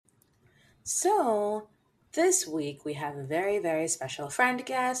So, this week we have a very, very special friend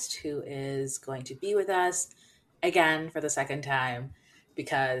guest who is going to be with us again for the second time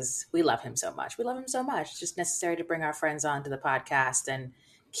because we love him so much. We love him so much. It's just necessary to bring our friends onto the podcast and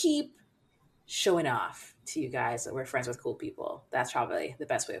keep showing off to you guys that we're friends with cool people. That's probably the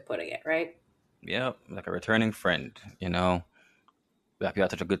best way of putting it, right? Yep, like a returning friend, you know. Like we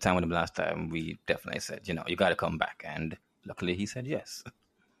had such a good time with him last time. We definitely said, you got to come back. And luckily he said yes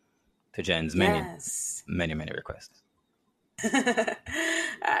to Jen's many, Yes. many, many requests.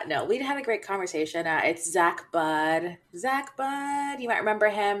 No, we had a great conversation. It's Zach Budd. Zach Budd, you might remember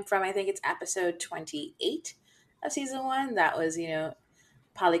him from, I think it's episode 28 of season one. That was,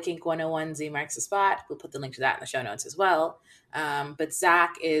 Polykink 101 Z Marks the Spot. We'll put the link to that in the show notes as well. But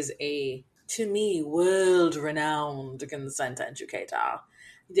Zach is to me, world renowned consent educator.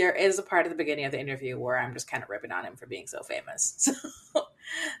 There is a part at the beginning of the interview where I'm just kind of ripping on him for being so famous. So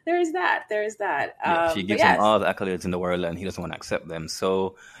there's that. There's that. Yeah, she But gives him yes, all the accolades in the world and he doesn't want to accept them.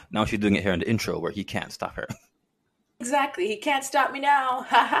 So now she's doing it here in the intro where he can't stop her. exactly. He can't stop me now.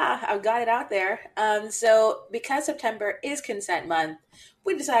 Haha, I've got it out there. So because September is consent month,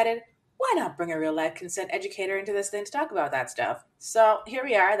 we decided why not bring a real life consent educator into this thing to talk about that stuff. So here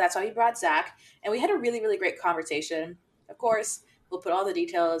we are. That's why we brought Zach, and we had a really, really great conversation. Of course, we'll put all the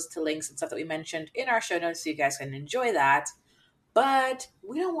details to links and stuff that we mentioned in our show notes so you guys can enjoy that. But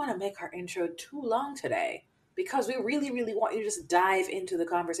we don't want to make our intro too long today because we really, really want you to just dive into the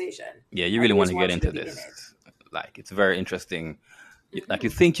conversation. Yeah, you Like really we want just to get want you to into be in this. it. Like, it's very interesting. Like, you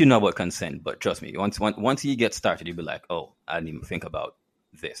Mhm. think you know about consent, but trust me, once you get started, you'll be like, oh, I didn't even think about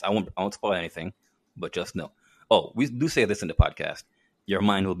this. I won't spoil anything, but just know. Oh, we do say this in the podcast. Your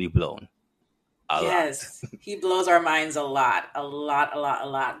mind will be blown a lot. Yes, he blows our minds a lot, a lot, a lot, a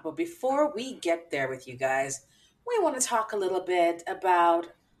lot. But before we get there with you guys, we want to talk a little bit about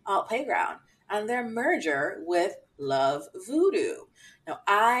Alt Playground and their merger with Love Voodoo. Now,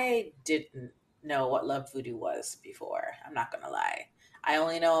 I didn't know what Love Voodoo was before. I'm not going to lie. I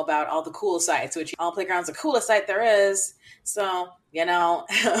only know about all the cool sites, which Alt Playground's the coolest site there is. So,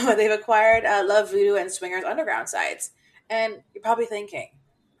 they've acquired Love Voodoo and Swingers Underground sites. And you're probably thinking,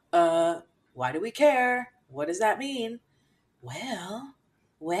 uh, why do we care? What does that mean? Well,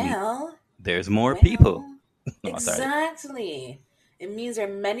 Mm, well, There's more people. well, Oh, sorry. exactly. It means there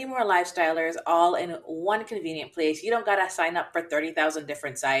are many more lifestylers all in one convenient place. You don't got to sign up for 30,000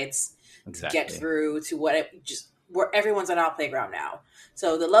 different sites to get Exactly. through to where everyone's on our playground now.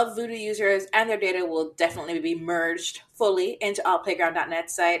 So the Love Voodoo users and their data will definitely be merged fully into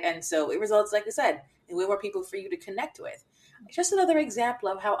allplayground.net site. And so it results, like I said, in way more people for you to connect with. Just another example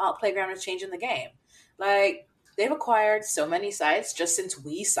of how Alt Playground is changing the game. Like, they've acquired so many sites just since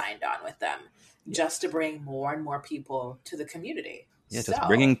we signed on with them, just to Yes. bring more and more people to the community. Yeah, just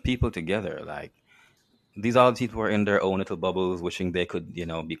bringing So, people together. Like, these all people were in their own little bubbles, wishing they could,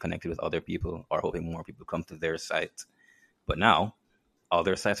 be connected with other people or hoping more people come to their site. But now, all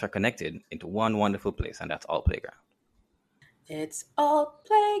their sites are connected into one wonderful place, and that's All Playground. it's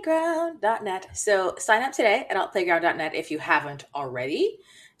altplayground.net. So sign up today at altplayground.net if you haven't already.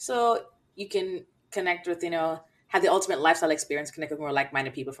 So you can connect with, have the ultimate lifestyle experience, connect with more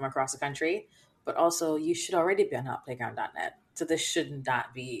like-minded people from across the country. But also you should already be on altplayground.net. So this should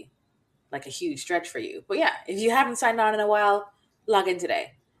not be like a huge stretch for you. But yeah, if you haven't signed on in a while, log in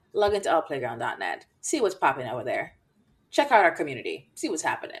today. Log into altplayground.net. See what's popping over there. Check out our community. See what's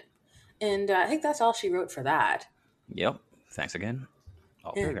happening. And I think that's all she wrote for that. Yep. Thanks again,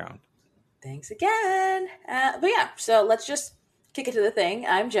 All And Playground. thanks again. But yeah, so let's just kick it to the thing.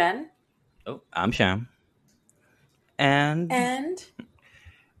 I'm Jen, Oh, I'm Sham, and and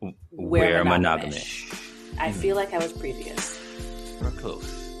we're we're monogamish. monogamish. I feel like I was previous. We're close.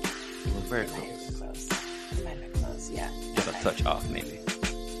 We're very It might have been close. close. It might have been close. Yeah. Just a Okay. touch off, maybe.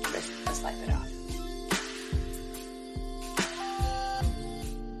 Let's wipe it off.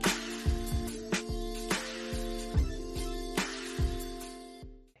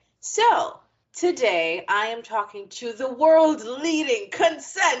 So, today I am talking to the world leading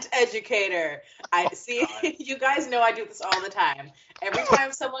consent educator. I see you guys know I do this all the time. Every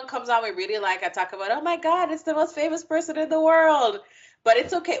time someone comes on we really like, I talk about, oh my God, it's the most famous person in the world. But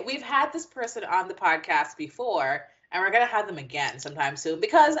it's okay. We've had this person on the podcast before, and we're going to have them again sometime soon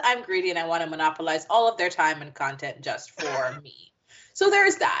because I'm greedy and I want to monopolize all of their time and content just for me. So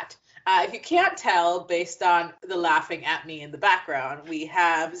there's that. If you can't tell based on the laughing at me in the background, we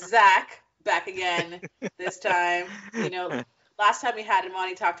have Zach back again this time. Last time we had him on,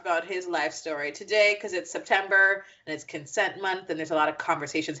 he talked about his life story. Today, because it's September and it's consent month, and there's a lot of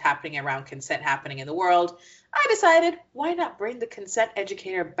conversations happening around consent happening in the world, I decided, why not bring the consent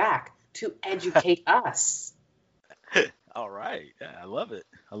educator back to educate us? All right. Yeah, I love it.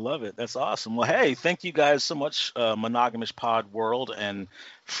 I love it. That's awesome. Well, hey, thank you guys so much, Monogamish Pod World and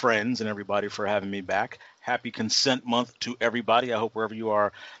friends and everybody for having me back. Happy Consent Month to everybody. I hope wherever you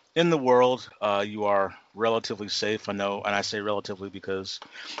are in the world, you are relatively safe. I know, and I say relatively because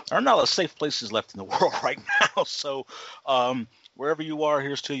there are not a lot of safe places left in the world right now. So wherever you are,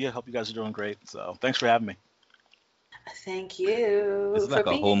 here's to you. Hope you guys are doing great. So thanks for having me. Thank This you is for like a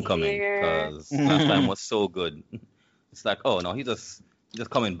being homecoming here. because last time was so good. It's like, oh no, he just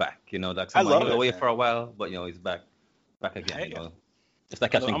coming back. Like I someone he love was it, away man. for a while, but he's back again. Hey, It's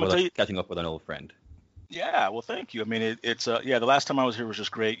like I'm gonna tell you. catching up with an old friend. Yeah, well, thank you. I mean, it's yeah. The last time I was here was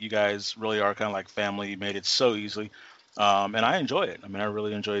just great. You guys really are kind of like family. You made it so easily, and I enjoy it. I mean, I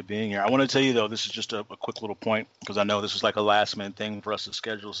really enjoy being here. I want to tell you though, this is just a quick little point because I know this was like a last minute thing for us to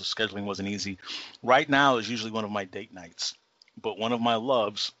schedule, so scheduling wasn't easy. Right now is usually one of my date nights, but one of my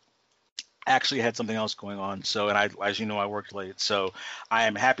loves actually had something else going on. So, and I, as you know, I worked late. So, I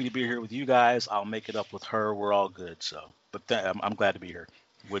am happy to be here with you guys. I'll make it up with her. We're all good. So, but I'm glad to be here.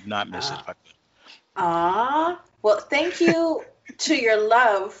 Would not miss it Uh, if I could. Well, thank you to your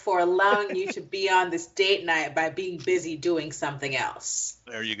love for allowing you to be on this date night by being busy doing something else.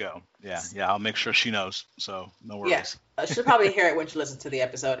 There you go. Yeah, yeah. I'll make sure she knows. So no Yeah, worries. she'll probably hear it when she listens to the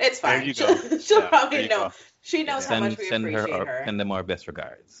episode. It's There fine. you go. She'll Yeah, there probably you know. go. She Yeah, knows yeah. how much we appreciate her. Send them our best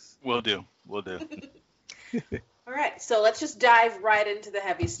regards. We'll do. We'll do. All right, so let's just dive right into the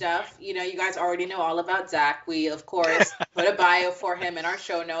heavy stuff. You guys already know all about Zach. We, of course, put a bio for him in our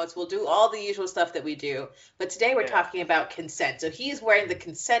show notes. We'll do all the usual stuff that we do. But today we're Yeah. talking about consent. So he's wearing the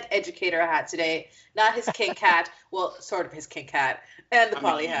consent educator hat today, not his kink hat. Well, sort of his kink hat and the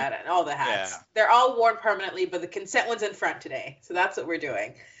poly hat and all the hats. Yeah. They're all worn permanently, but the consent one's in front today. So that's what we're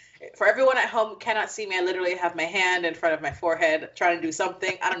doing. For everyone at home who cannot see me, I literally have my hand in front of my forehead trying to do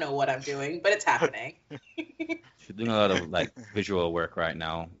something. I don't know what I'm doing, but it's happening. She's doing a lot of like visual work right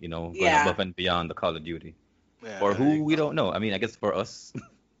now. Going Yeah. above and beyond the Call of Duty. Yeah, For there you who we go. don't know. I mean, I guess for us,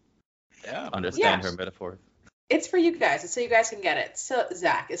 Yeah. understand Yeah. her metaphor. It's for you guys. It's so you guys can get it. So,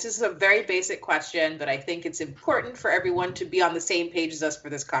 Zach, this is a very basic question, but I think it's important for everyone to be on the same page as us for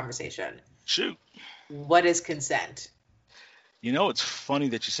this conversation. Shoot. What is consent? It's funny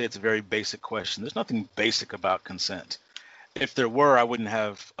that you say it's a very basic question. There's nothing basic about consent. If there were, I wouldn't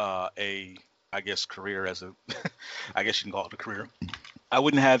have I guess, career as a, I guess you can call it a career. I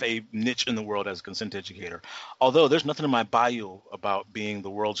wouldn't have a niche in the world as a consent educator. Although there's nothing in my bio about being the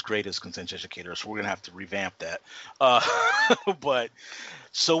world's greatest consent educator, so we're gonna have to revamp that. Uh, but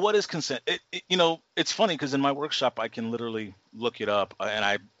so what is consent? It's funny because in my workshop I can literally look it up and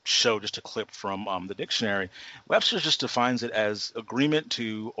I show just a clip from the dictionary. Webster just defines it as agreement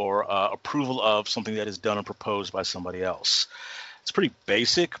to or approval of something that is done or proposed by somebody else. It's pretty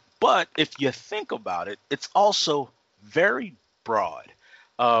basic, but if you think about it, it's also very broad.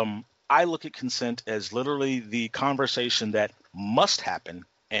 I look at consent as literally the conversation that must happen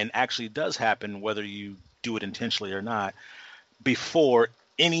and actually does happen, whether you do it intentionally or not, before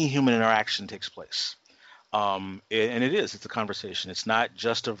any human interaction takes place. And it's a conversation. It's not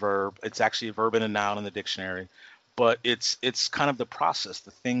just a verb. It's actually a verb and a noun in the dictionary, but it's kind of the process,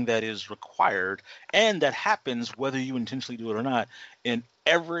 the thing that is required and that happens whether you intentionally do it or not in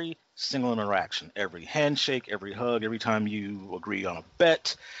every single interaction, every handshake, every hug, every time you agree on a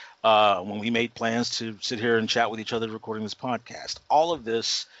bet, when we made plans to sit here and chat with each other recording this podcast. All of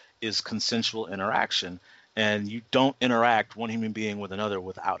this is consensual interaction, and you don't interact one human being with another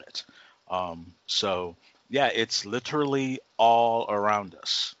without it. So yeah, it's literally all around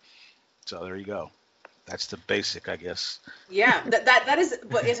us. So there you go. That's the basic, I guess. Yeah, that is,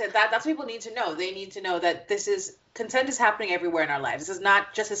 but is it that's what people need to know. They need to know that consent is happening everywhere in our lives. This is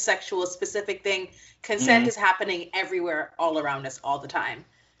not just a sexual specific thing. Consent is happening everywhere, all around us, all the time.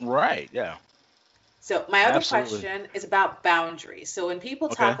 Right. Yeah. So my other Absolutely. question is about boundaries. So when people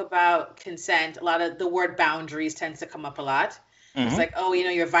talk about consent, a lot of the word boundaries tends to come up a lot. It's like, oh,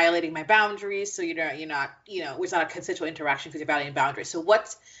 you're violating my boundaries, so you're not, it's not a consensual interaction because you're violating boundaries. So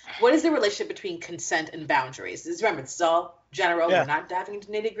what is the relationship between consent and boundaries? Remember, this is all general. Yeah. We're not diving into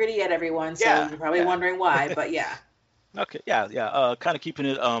nitty gritty yet, everyone. So Yeah, you're probably yeah. wondering why, but yeah. Okay, yeah. Kind of keeping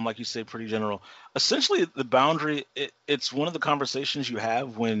it, like you say, pretty general. Essentially, the boundary, it's one of the conversations you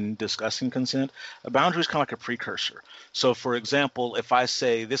have when discussing consent. A boundary is kind of like a precursor. So, for example, if I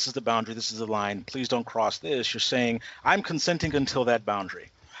say, this is the boundary, this is the line, please don't cross this, you're saying, I'm consenting until that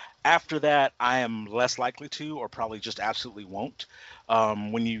boundary. After that, I am less likely to, or probably just absolutely won't.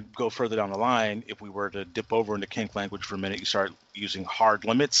 When you go further down the line, if we were to dip over into kink language for a minute, you start using hard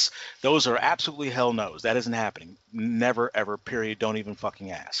limits. Those are absolutely hell no's. That isn't happening. Never, ever, period. Don't even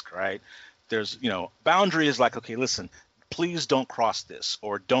fucking ask, right? There's, boundary is like, okay, listen, please don't cross this,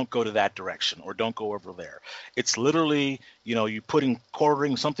 or don't go to that direction, or don't go over there. It's literally, you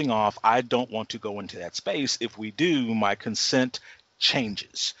quartering something off. I don't want to go into that space. If we do, my consent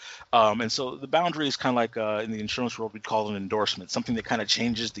changes. And so the boundary is kind of like in the insurance world, we'd call it an endorsement, something that kind of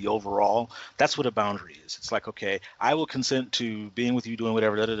changes the overall. That's what a boundary is. It's like, okay, I will consent to being with you, doing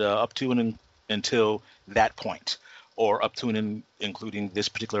whatever, up to and until that point, or up to and including this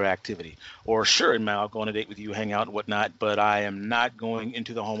particular activity. Or sure, I'll go on a date with you, hang out and whatnot, but I am not going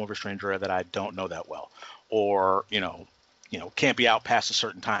into the home of a stranger that I don't know that well. Or, can't be out past a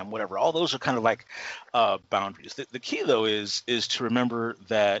certain time, whatever. All those are kind of like boundaries. The key, though, is to remember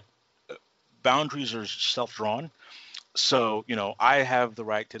that boundaries are self-drawn. So, I have the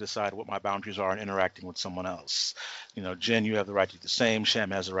right to decide what my boundaries are in interacting with someone else. Jen, you have the right to do the same.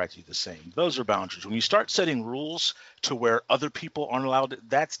 Sham has the right to do the same. Those are boundaries. When you start setting rules to where other people aren't allowed,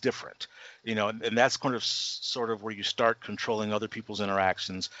 that's different. And that's kind of sort of where you start controlling other people's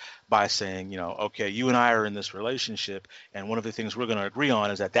interactions by saying, okay, you and I are in this relationship, and one of the things we're going to agree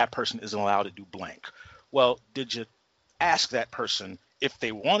on is that person isn't allowed to do blank. Well, did you ask that person if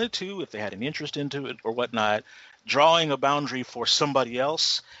they wanted to, if they had an interest into it or whatnot? Drawing a boundary for somebody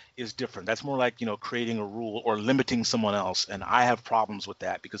else is different. That's more like, creating a rule or limiting someone else. And I have problems with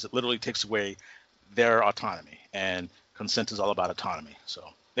that because it literally takes away their autonomy, and consent is all about autonomy. So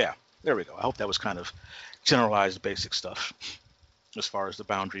yeah, there we go. I hope that was kind of generalized basic stuff as far as the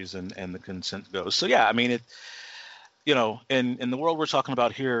boundaries and the consent goes. So yeah, I mean, in the world we're talking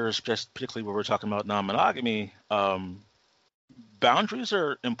about here, just particularly where we're talking about non-monogamy, boundaries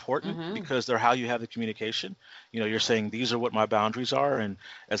are important because they're how you have the communication. You're saying these are what my boundaries are. And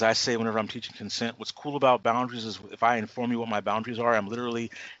as I say, whenever I'm teaching consent, what's cool about boundaries is if I inform you what my boundaries are, I'm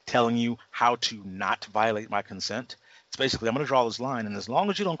literally telling you how to not violate my consent. It's basically, I'm going to draw this line, and as long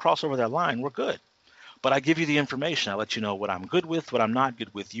as you don't cross over that line, we're good. But I give you the information. I let you know what I'm good with, what I'm not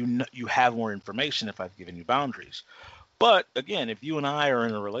good with. You have more information if I've given you boundaries. But again, if you and I are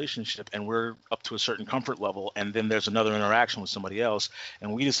in a relationship and we're up to a certain comfort level, and then there's another interaction with somebody else,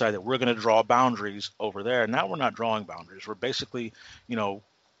 and we decide that we're going to draw boundaries over there, now we're not drawing boundaries. We're basically,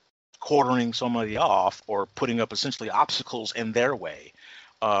 quartering somebody off or putting up essentially obstacles in their way.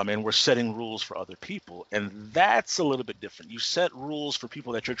 And we're setting rules for other people. And that's a little bit different. You set rules for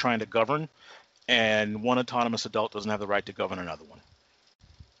people that you're trying to govern, and one autonomous adult doesn't have the right to govern another one.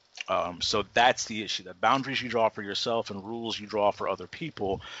 So that's the issue, that boundaries you draw for yourself and rules you draw for other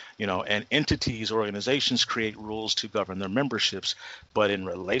people, and entities, organizations create rules to govern their memberships. But in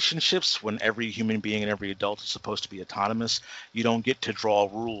relationships, when every human being and every adult is supposed to be autonomous, you don't get to draw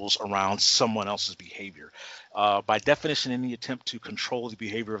rules around someone else's behavior. By definition, any attempt to control the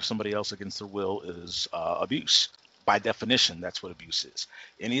behavior of somebody else against their will is abuse. By definition, that's what abuse is.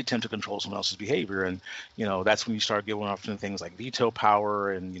 Any attempt to control someone else's behavior. And, that's when you start going off into things like veto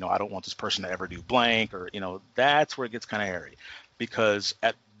power and, I don't want this person to ever do blank, or, that's where it gets kind of hairy. Because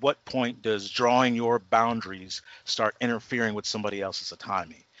at what point does drawing your boundaries start interfering with somebody else's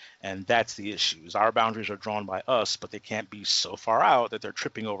autonomy? And that's the issue. Is our boundaries are drawn by us, but they can't be so far out that they're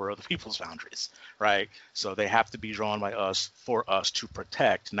tripping over other people's boundaries, right? So they have to be drawn by us for us to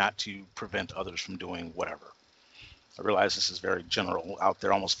protect, not to prevent others from doing whatever. I realize this is very general out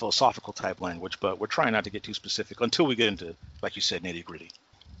there, almost philosophical type language, but we're trying not to get too specific until we get into, like you said, nitty gritty.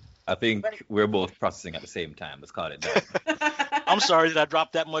 I think we're both processing at the same time. Let's call it that. I'm sorry, did I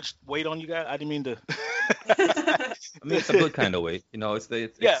drop that much weight on you guys? I didn't mean to. I mean, it's a good kind of weight.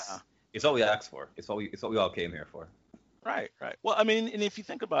 It's what we asked for. It's what we all came here for. Right. Well, I mean, and if you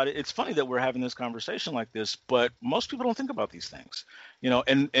think about it, it's funny that we're having this conversation like this, but most people don't think about these things,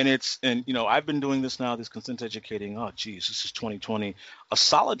 and I've been doing this now, this consent educating. Oh, geez, this is 2020, a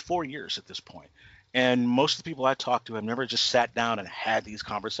solid 4 years at this point. And most of the people I talk to have never just sat down and had these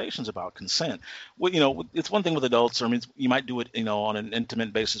conversations about consent. Well, it's one thing with adults. I mean, you might do it, on an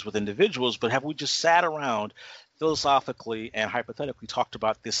intimate basis with individuals, but have we just sat around philosophically and hypothetically talked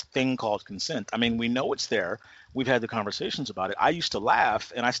about this thing called consent? I mean, we know it's there. We've had the conversations about it. I used to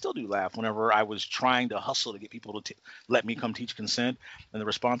laugh, and I still do laugh, whenever I was trying to hustle to get people to let me come teach consent. And the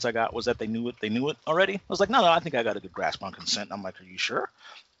response I got was that they knew it already. I was like, no, I think I got a good grasp on consent. I'm like, are you sure?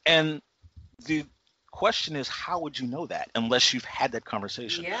 And the question is, how would you know that unless you've had that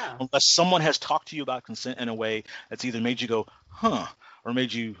conversation? Yeah. Unless someone has talked to you about consent in a way that's either made you go, huh, or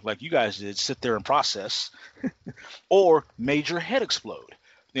made you, like you guys did, sit there and process, or made your head explode.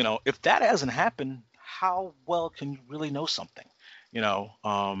 if that hasn't happened, how well can you really know something? And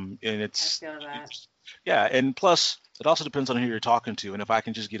I feel that. yeah, and plus it also depends on who you're talking to. And if I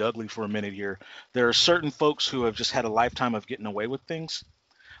can just get ugly for a minute here, there are certain folks who have just had a lifetime of getting away with things.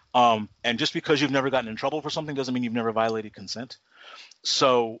 And just because you've never gotten in trouble for something doesn't mean you've never violated consent.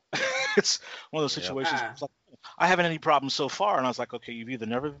 So it's one of those Yep. situations where it's like, I haven't any problems so far. And I was like, okay, you've either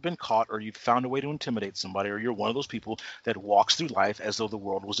never been caught or you've found a way to intimidate somebody, or you're one of those people that walks through life as though the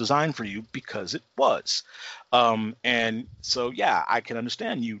world was designed for you because it was. And so, yeah, I can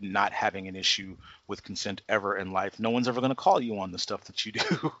understand you not having an issue with consent ever in life. No one's ever going to call you on the stuff that you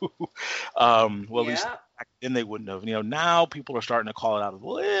do. Well, at least Yeah. back then they wouldn't have. Now people are starting to call it out a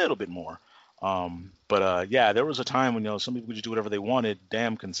little bit more. But yeah, there was a time when some people could just do whatever they wanted,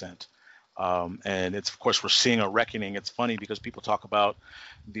 damn consent. And it's, of course, we're seeing a reckoning. It's funny because people talk about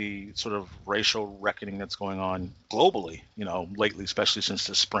the sort of racial reckoning that's going on globally, lately, especially since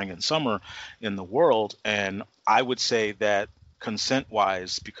the spring and summer in the world. And I would say that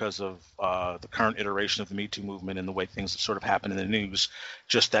consent-wise, because of the current iteration of the Me Too movement and the way things have sort of happened in the news,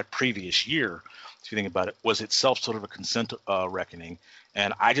 just that previous year, if you think about it, was itself sort of a consent reckoning.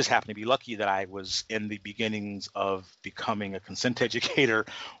 And I just happen to be lucky that I was in the beginnings of becoming a consent educator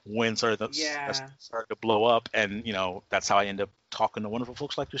when that Yeah. started to blow up. And, that's how I end up talking to wonderful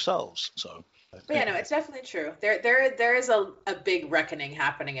folks like yourselves. So, But yeah, no, it's definitely true. There is a big reckoning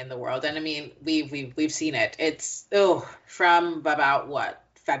happening in the world, and I mean, we've seen it. It's from about what,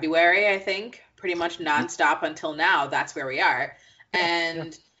 February, I think, pretty much nonstop until now. That's where we are, yeah, yeah.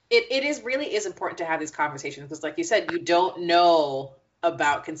 and it is really is important to have these conversations because, like you said, you don't know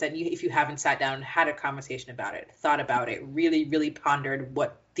about consent if you haven't sat down and had a conversation about it, thought about it, really, really pondered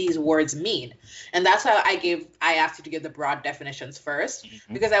what these words mean. And that's how I asked you to give the broad definitions first,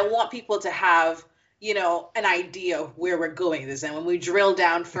 Mm-hmm. because I want people to have, an idea of where we're going with this. And when we drill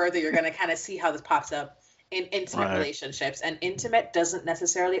down further, you're going to kind of see how this pops up in intimate Right. relationships. And intimate doesn't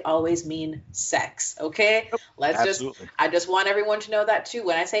necessarily always mean sex. Okay. Yep. Absolutely. I just want everyone to know that too.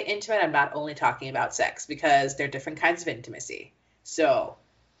 When I say intimate, I'm not only talking about sex, because there are different kinds of intimacy. So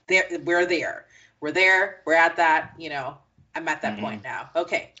we're there. We're at that, I'm at that point now.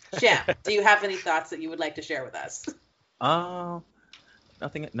 Okay. Sham, do you have any thoughts that you would like to share with us?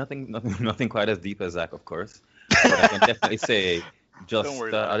 Nothing quite as deep as Zach, of course. But I can definitely say, Don't worry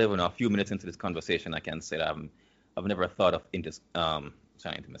about I don't know, a few minutes into this conversation, I can say that I've never thought of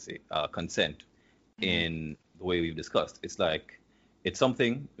intimacy, consent, in the way we've discussed. It's like it's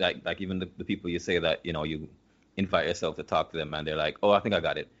something like even the people you say that you invite yourself to talk to them and they're like, oh, I think I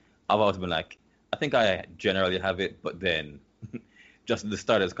got it. I've always been like, I think I generally have it, but then just at the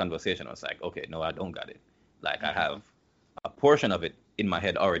start of this conversation, I was like, okay, no, I don't got it. Like I have a portion of it in my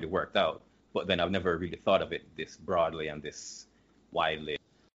head already worked out, but then I've never really thought of it this broadly and this widely.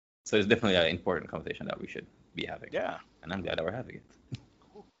 So it's definitely an important conversation that we should be having. Yeah. And I'm glad that we're having it.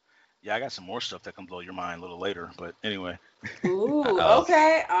 Yeah, I got some more stuff that can blow your mind a little later, but anyway. Ooh, Uh-oh.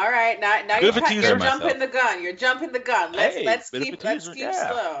 okay, all right. Now Bit you're, of a teaser. you're Myself. jumping the gun. You're jumping the gun. Let's Hey, let's bit of a keep teaser, yeah.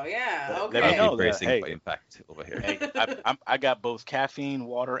 slow. Yeah, Let me okay. know. I'll be bracing Hey. for impact over here. Hey, I got both caffeine,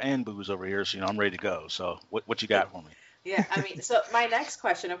 water, and booze over here, so I'm ready to go. So what you got for me? Yeah, I mean, so my next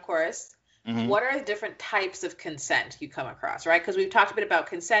question, of course, Mhm. what are the different types of consent you come across, right? Because we've talked a bit about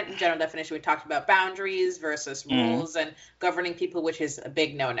consent in general definition. We talked about boundaries versus rules and governing people, which is a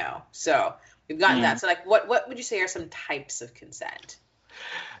big no-no. So we've gotten that. So like, what would you say are some types of consent?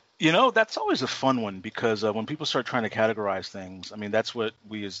 That's always a fun one because when people start trying to categorize things, I mean, that's what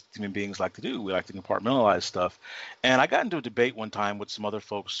we as human beings like to do. We like to compartmentalize stuff. And I got into a debate one time with some other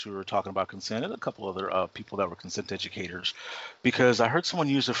folks who were talking about consent and a couple other people that were consent educators, because I heard someone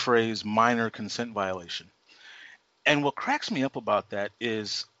use the phrase minor consent violation. And what cracks me up about that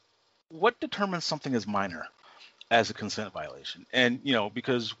is what determines something as minor as a consent violation. And,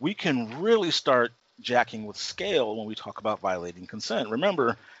 because we can really start jacking with scale when we talk about violating consent.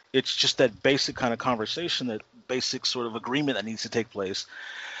 Remember, it's just that basic kind of conversation, that basic sort of agreement that needs to take place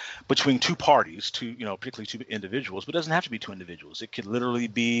between two parties, particularly two individuals, but it doesn't have to be two individuals. It could literally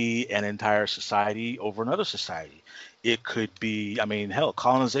be an entire society over another society. It could be, I mean, hell,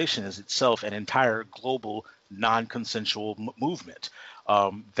 colonization is itself an entire global non-consensual movement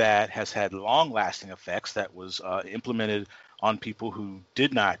that has had long-lasting effects, that was implemented on people who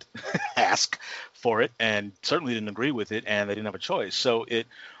did not ask for it and certainly didn't agree with it, and they didn't have a choice. So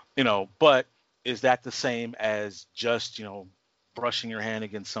but is that the same as just, brushing your hand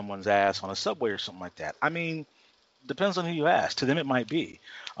against someone's ass on a subway or something like that? I mean, depends on who you ask. To them, it might be.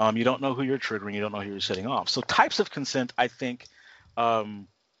 You don't know who you're triggering. You don't know who you're setting off. So types of consent, I think,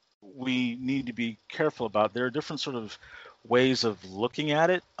 we need to be careful about. There are different sort of ways of looking at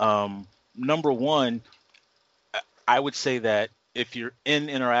it. Number one, I would say that if you're in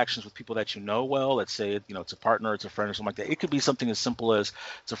interactions with people that you know well, let's say it's a partner, it's a friend, or something like that. It could be something as simple as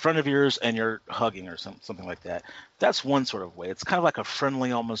it's a friend of yours and you're hugging or something like that. That's one sort of way. It's kind of like a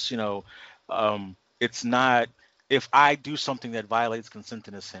friendly, almost. It's not. If I do something that violates consent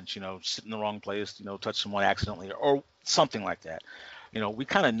in a sense, sit in the wrong place, touch someone accidentally, or something like that. We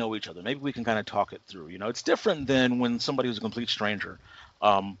kind of know each other. Maybe we can kind of talk it through. It's different than when somebody who's a complete stranger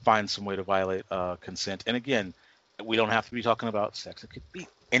finds some way to violate consent. And again, we don't have to be talking about sex. It could be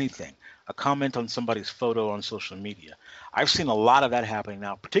anything. A comment on somebody's photo on social media. I've seen a lot of that happening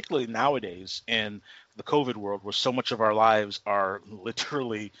now, particularly nowadays in the COVID world, where so much of our lives are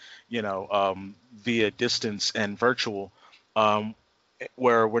literally, via distance and virtual,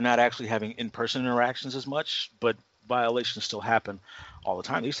 where we're not actually having in-person interactions as much, but violations still happen all the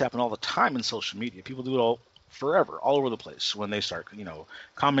time. They used to happen all the time in social media. People do it all forever, all over the place when they start,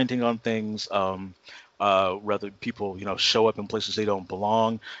 commenting on things. Rather people, show up in places they don't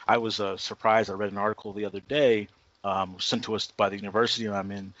belong. I was surprised. I read an article the other day sent to us by the university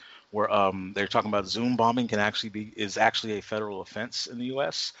I'm in, where they're talking about Zoom bombing is actually a federal offense in the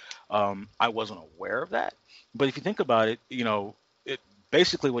U.S. I wasn't aware of that, but if you think about it, it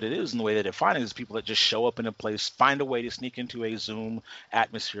basically what it is, and the way they define it, is people that just show up in a place, find a way to sneak into a Zoom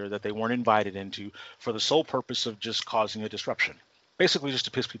atmosphere that they weren't invited into for the sole purpose of just causing a disruption. Basically just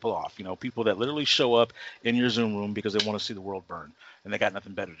to piss people off, people that literally show up in your Zoom room because they want to see the world burn and they got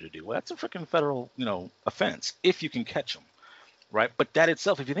nothing better to do. Well, that's a freaking federal, offense if you can catch them, right? But that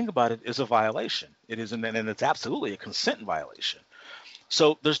itself, if you think about it, is a violation. It is, and it's absolutely a consent violation.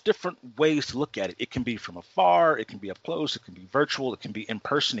 So there's different ways to look at it. It can be from afar, it can be up close, it can be virtual, it can be in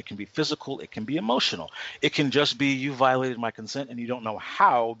person, it can be physical, it can be emotional. It can just be you violated my consent and you don't know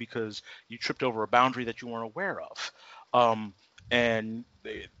how because you tripped over a boundary that you weren't aware of. And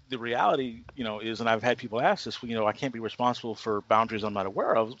the reality, is, and I've had people ask this, I can't be responsible for boundaries I'm not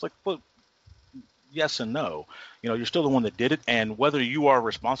aware of. It's like, well, yes and no. You're still the one that did it. And whether you are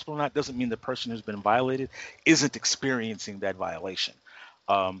responsible or not doesn't mean the person who's been violated isn't experiencing that violation.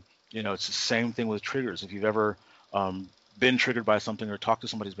 It's the same thing with triggers. If you've ever been triggered by something or talked to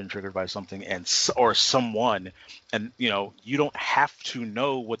somebody who's been triggered by something or someone, and, you don't have to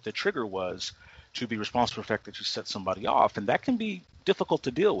know what the trigger was to be responsible for the fact that you set somebody off. And that can be difficult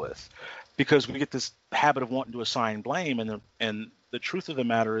to deal with because we get this habit of wanting to assign blame. And the truth of the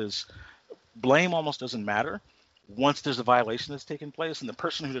matter is blame almost doesn't matter once there's a violation that's taken place. And the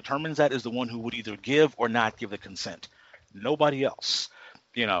person who determines that is the one who would either give or not give the consent. Nobody else.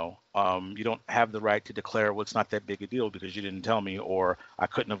 You don't have the right to declare, well, it's not that big a deal because you didn't tell me, or I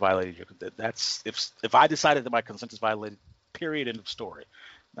couldn't have violated your consent. That's if I decided that my consent is violated, period, end of story.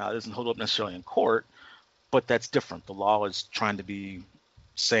 Now, it doesn't hold up necessarily in court, but that's different. The law is trying to be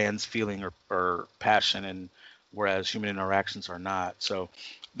sans feeling or passion, and whereas human interactions are not. So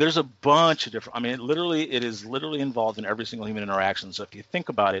there's a bunch of different, it is literally involved in every single human interaction. So if you think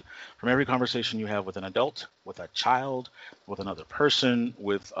about it, from every conversation you have with an adult, with a child, with another person,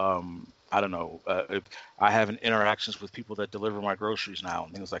 with, if I have interactions with people that deliver my groceries now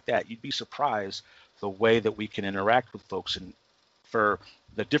and things like that, you'd be surprised the way that we can interact with folks. And for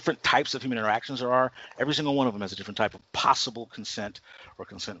the different types of human interactions there are, every single one of them has a different type of possible consent or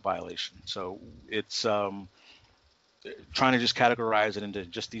consent violation. So it's trying to just categorize it into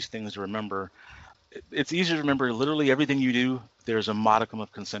just these things to remember. It's easier to remember literally everything you do, there's a modicum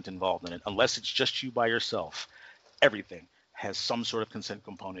of consent involved in it. Unless it's just you by yourself, everything has some sort of consent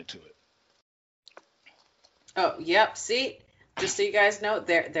component to it. Oh, yep. See, just so you guys know,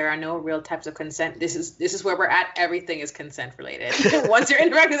 there are no real types of consent. This is where we're at. Everything is consent related. Once you're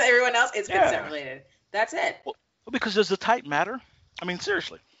interacting with everyone else, it's consent related. That's it. Well, because does the type matter?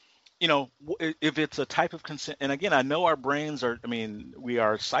 Seriously. If it's a type of consent, and again, I know our brains are, we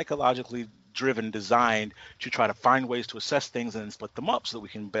are psychologically driven, designed to try to find ways to assess things and then split them up so that we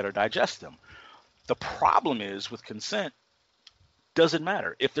can better digest them. The problem is with consent, does it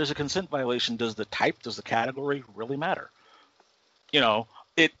matter? If there's a consent violation, does the category really matter?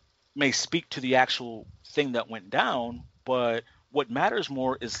 It may speak to the actual thing that went down, but what matters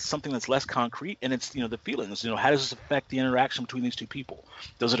more is something that's less concrete, and it's, the feelings. How does this affect the interaction between these two people?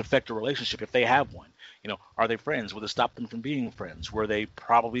 Does it affect a relationship if they have one? Are they friends? Will it stop them from being friends? Were they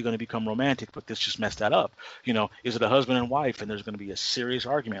probably going to become romantic, but this just messed that up? Is it a husband and wife, and there's going to be a serious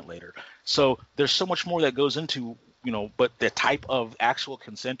argument later? So there's so much more that goes into, but the type of actual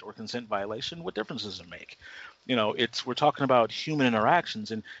consent or consent violation, what difference does it make? We're talking about human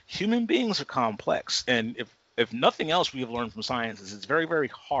interactions, and human beings are complex. And if if nothing else we have learned from science is it's very, very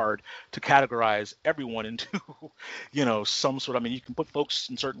hard to categorize everyone into, some sort. I mean, you can put folks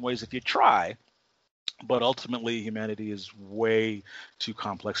in certain ways if you try, but ultimately humanity is way too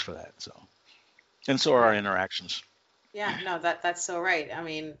complex for that. So, and so are our Right. interactions. Yeah, no, that's so right. I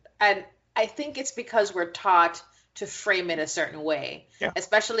mean, and I think it's because we're taught to frame it a certain way, Yeah.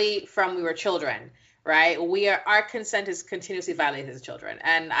 especially from we were children, right? Our consent is continuously violated as children,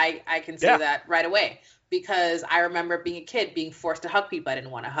 and I can say Yeah. that right away because I remember being a kid being forced to hug people I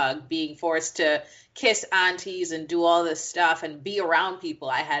didn't want to hug, being forced to kiss aunties and do all this stuff and be around people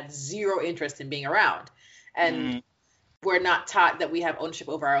I had zero interest in being around. And Mm, we're not taught that we have ownership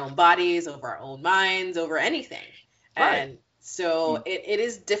over our own bodies, over our own minds, over anything. right. And so Mm, it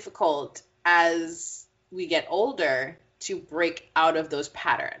is difficult as we get older to break out of those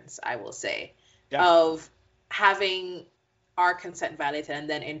patterns, I will say, yeah. of having our consent violated and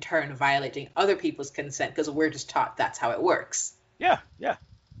then in turn violating other people's consent because we're just taught that's how it works. Yeah. Yeah.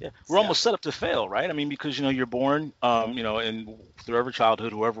 Yeah. We're So, almost set up to fail, right? I mean, because you're born, and through every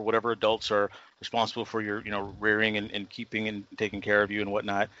childhood, whatever adults are responsible for your, rearing and keeping and taking care of you and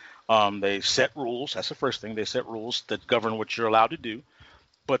whatnot, they set rules. That's the first thing. They set rules that govern what you're allowed to do,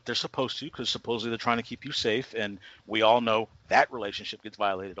 but they're supposed to because supposedly they're trying to keep you safe, and we all know that relationship gets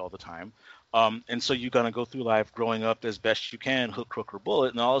violated all the time. And so you're gonna go through life growing up as best you can, hook, crook, or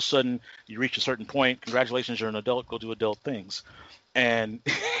bullet, and all of a sudden you reach a certain point. Congratulations, you're an adult. Go do adult things, and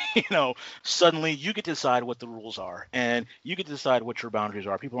you know suddenly you get to decide what the rules are, and you get to decide what your boundaries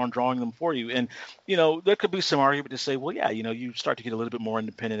are. People aren't drawing them for you, and there could be some argument to say, well, yeah, you start to get a little bit more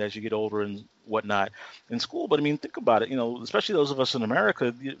independent as you get older and whatnot in school. But I mean, think about it. Especially those of us in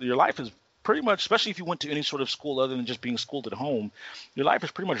America, your life is pretty much, especially if you went to any sort of school other than just being schooled at home, your life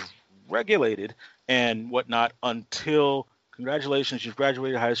is pretty much regulated and whatnot until, congratulations, you've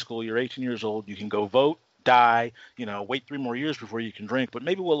graduated high school, you're 18 years old, you can go vote, die, wait 3 more years before you can drink, but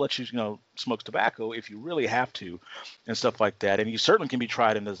maybe we'll let you, smoke tobacco if you really have to, and stuff like that. And you certainly can be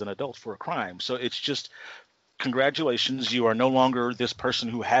tried in as an adult for a crime. So it's just, congratulations, you are no longer this person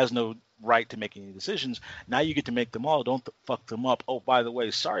who has no right to make any decisions. Now you get to make them all. Don't fuck them up. Oh, by the way,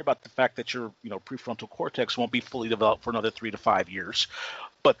 sorry about the fact that your, prefrontal cortex won't be fully developed for another 3 to 5 years,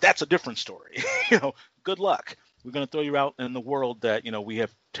 but that's a different story. Good luck. We're going to throw you out in the world that, we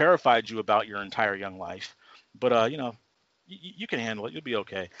have terrified you about your entire young life. But, you can handle it. You'll be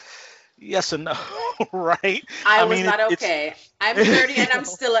okay. Yes and no, right? I I was mean, not it's, okay. I'm 30 and you I'm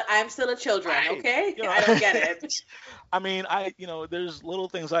know, still a children, right. okay? You know, I don't get it. I mean, there's little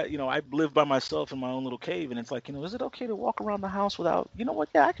things I live by myself in my own little cave, and it's like, is it okay to walk around the house without, what?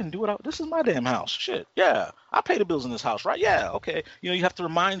 Yeah, I can do it. This is my damn house. Shit. Yeah, I pay the bills in this house, right? Yeah, okay. You have to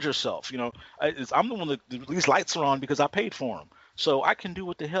remind yourself, I'm the one that these lights are on because I paid for them. So I can do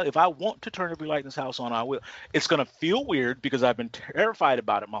what the hell. If I want to turn every light in this house on, I will. It's gonna feel weird because I've been terrified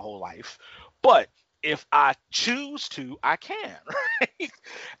about it my whole life, but if I choose to, I can, right?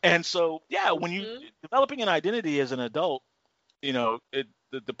 And so, yeah, when you Hmm. developing an identity as an adult,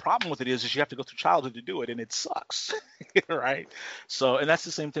 the problem with it is you have to go through childhood to do it, and it sucks, right? So, and that's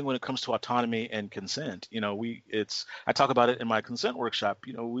the same thing when it comes to autonomy and consent. I talk about it in my consent workshop.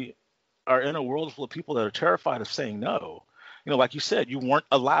 We are in a world full of people that are terrified of saying no. Like you said, you weren't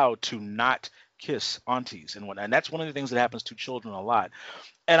allowed to not kiss aunties and whatnot. And that's one of the things that happens to children a lot.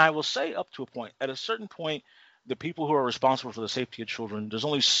 And I will say, up to a point, at a certain point, the people who are responsible for the safety of children, there's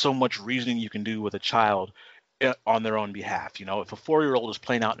only so much reasoning you can do with a child on their own behalf. If a 4-year-old is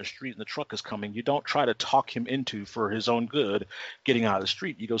playing out in the street and the truck is coming, you don't try to talk him into, for his own good, getting out of the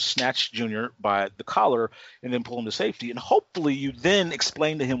street. You go snatch Junior by the collar and then pull him to safety. And hopefully you then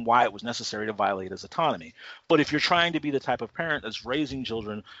explain to him why it was necessary to violate his autonomy. But if you're trying to be the type of parent that's raising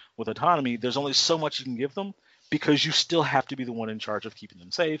children with autonomy, there's only so much you can give them, because you still have to be the one in charge of keeping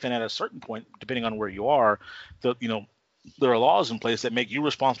them safe. And at a certain point, depending on where you are, there are laws in place that make you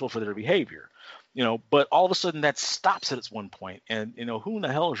responsible for their behavior. But all of a sudden that stops at its one point, and who in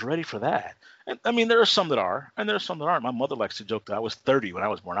the hell is ready for that? And I mean, there are some that are, and there are some that aren't. My mother likes to joke that I was 30 when I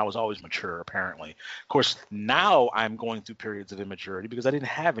was born. I was always mature, apparently. Of course, now I'm going through periods of immaturity because I didn't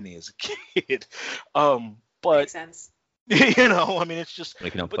have any as a kid. But Makes sense. I mean, it's just,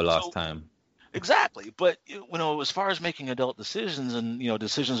 Making up but for lost so time. exactly. But as far as making adult decisions and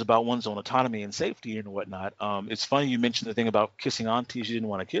decisions about one's own autonomy and safety and whatnot, it's funny you mentioned the thing about kissing aunties you didn't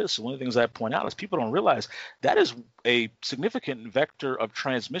want to kiss. One of the things I point out is people don't realize that is a significant vector of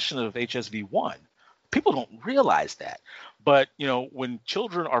transmission of HSV-1. People don't realize that. But when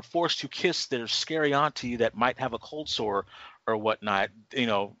children are forced to kiss their scary auntie that might have a cold sore or whatnot,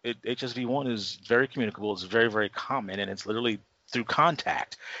 HSV-1 is very communicable. It's very, very common, and it's literally through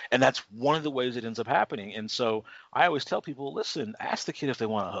contact. And that's one of the ways it ends up happening. And so I always tell people, listen, ask the kid if they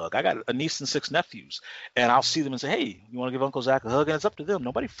want a hug. I got a niece and 6 nephews, and I'll see them and say, hey, you want to give Uncle Zach a hug? And it's up to them.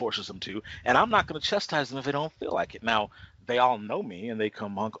 Nobody forces them to. And I'm not going to chastise them if they don't feel like it. Now, they all know me and they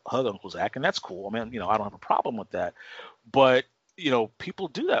come hug Uncle Zach, and that's cool. I mean, I don't have a problem with that. But people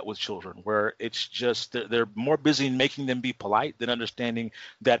do that with children where it's just they're more busy in making them be polite than understanding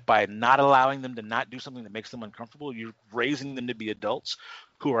that by not allowing them to not do something that makes them uncomfortable, you're raising them to be adults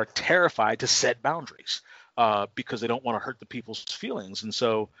who are terrified to set boundaries because they don't want to hurt the people's feelings. And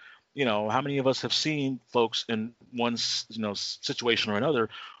so, how many of us have seen folks in one situation or another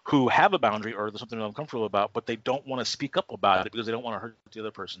who have a boundary or there's something they're uncomfortable about, but they don't want to speak up about it because they don't want to hurt the other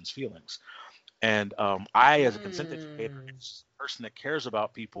person's feelings. And I, as a consent educator, as a person that cares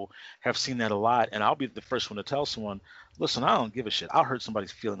about people, have seen that a lot. And I'll be the first one to tell someone, listen, I don't give a shit. I'll hurt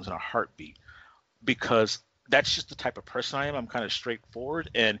somebody's feelings in a heartbeat because that's just the type of person I am. I'm kind of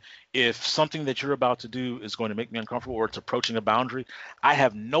straightforward. And if something that you're about to do is going to make me uncomfortable or it's approaching a boundary, I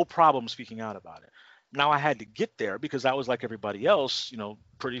have no problem speaking out about it. Now, I had to get there because I was like everybody else,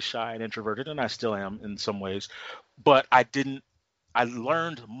 pretty shy and introverted, and I still am in some ways. But I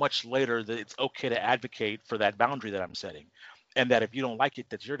learned much later that it's okay to advocate for that boundary that I'm setting, and that if you don't like it,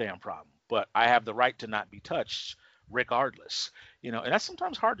 that's your damn problem. But I have the right to not be touched regardless, and that's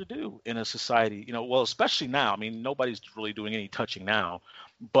sometimes hard to do in a society, well, especially now. I mean, nobody's really doing any touching now,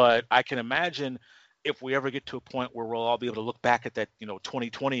 but I can imagine if we ever get to a point where we'll all be able to look back at that,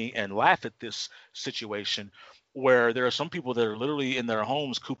 2020 and laugh at this situation where there are some people that are literally in their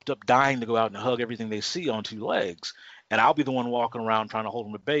homes cooped up dying to go out and hug everything they see on 2 legs. And I'll be the one walking around trying to hold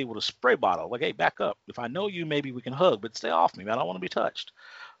them at bay with a spray bottle. Like, hey, back up. If I know you, maybe we can hug, but stay off me, man. I don't want to be touched.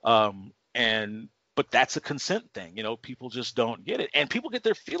 But that's a consent thing. People just don't get it. And people get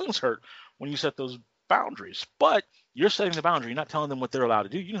their feelings hurt when you set those boundaries. But you're setting the boundary. You're not telling them what they're allowed to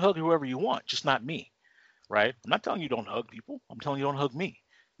do. You can hug whoever you want, just not me, right? I'm not telling you don't hug people. I'm telling you don't hug me.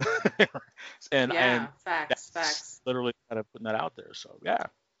 and facts. Literally kind of putting that out there. So, yeah.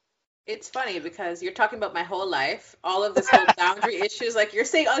 It's funny because you're talking about my whole life, all of this whole boundary issues. Like, you're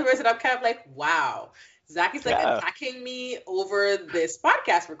saying other words, and I'm kind of like, wow, Zach is like attacking me over this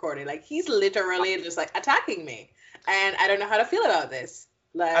podcast recording. Like, he's literally just like attacking me, and I don't know how to feel about this.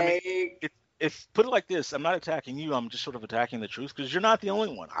 Like, I mean, if put it like this, I'm not attacking you. I'm just sort of attacking the truth because you're not the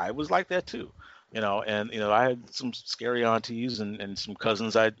only one. I was like that too. I had some scary aunties and some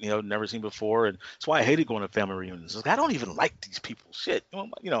cousins I'd, never seen before. And that's why I hated going to family reunions. Like, I don't even like these people. Shit.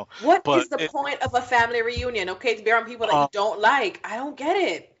 What is the point of a family reunion? Okay, to be around people that you don't like. I don't get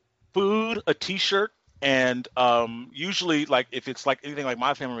it. Food, a t-shirt, and usually, like, if it's like anything like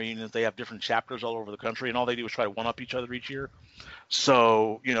my family reunions, they have different chapters all over the country, and all they do is try to one-up each other each year.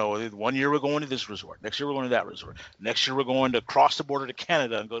 So, 1 year we're going to this resort. Next year we're going to that resort. Next year we're going to cross the border to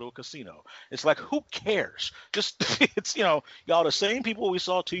Canada and go to a casino. It's like, who cares? Just, it's, y'all the same people we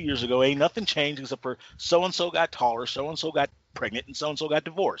saw 2 years ago. Ain't nothing changed except for so-and-so got taller, so-and-so got pregnant, and so-and-so got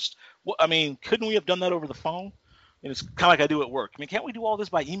divorced. Well, I mean, couldn't we have done that over the phone? And it's kind of like I do at work. I mean, can't we do all this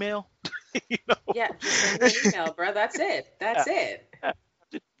by email? Yeah, just send an email, bro. That's it. Yeah.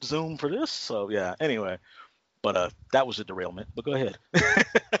 Zoom for this. So, yeah, anyway. But that was a derailment. But go ahead.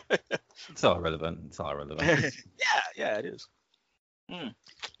 It's all relevant. Yeah, it is.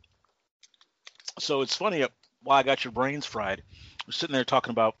 So it's funny, while I got your brains fried, we're sitting there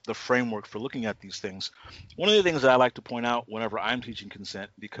talking about the framework for looking at these things. One of the things that I like to point out whenever I'm teaching consent,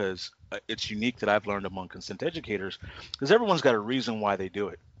 because it's unique that I've learned among consent educators, because everyone's got a reason why they do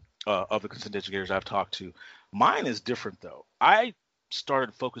it, of the consent educators I've talked to. Mine is different, though. I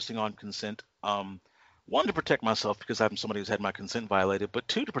started focusing on consent, one, to protect myself because I'm somebody who's had my consent violated, but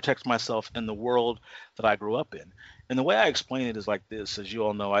two, to protect myself in the world that I grew up in. And the way I explain it is like this. As you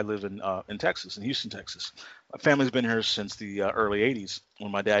all know, I live in Texas, in Houston, Texas. My family's been here since the early 80s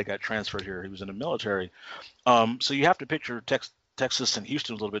when my dad got transferred here. He was in the military. So you have to picture Texas and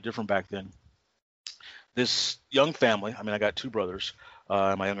Houston was a little bit different back then. This young family, I mean, I got 2 brothers.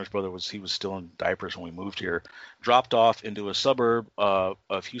 My youngest brother was still in diapers when we moved here, dropped off into a suburb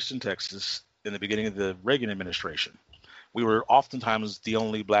of Houston, Texas, in the beginning of the Reagan administration. We were oftentimes the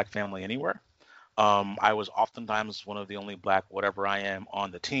only black family anywhere. I was oftentimes one of the only black whatever I am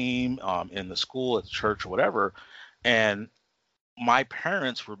on the team, in the school, at the church, or whatever. And my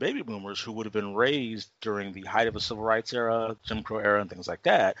parents were baby boomers who would have been raised during the height of the civil rights era, Jim Crow era, and things like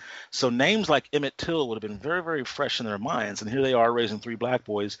that. So names like Emmett Till would have been very, very fresh in their minds. And here they are raising 3 black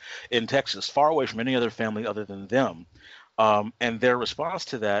boys in Texas, far away from any other family other than them. And their response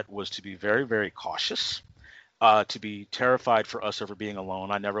to that was to be very, very cautious to be terrified for us ever being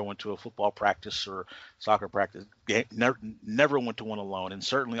alone. I never went to a football practice or soccer practice. Never went to one alone, and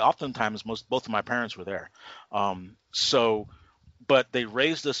certainly, oftentimes, both of my parents were there. So, but they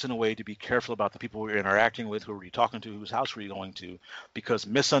raised us in a way to be careful about the people we were interacting with, who were you talking to, whose house were you going to, because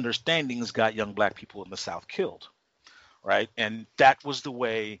misunderstandings got young black people in the South killed, right? And that was the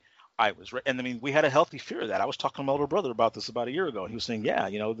way I was. And I mean, we had a healthy fear of that. I was talking to my older brother about this about a year ago, and he was saying, yeah,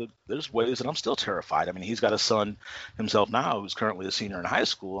 there's ways that I'm still terrified. I mean, he's got a son himself now who's currently a senior in high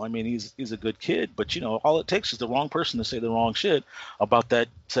school. I mean, he's a good kid, but all it takes is the wrong person to say the wrong shit about that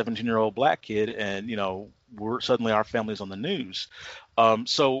 17-year-old black kid, and we're suddenly our family's on the news.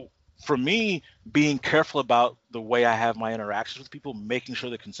 So for me, being careful about the way I have my interactions with people, making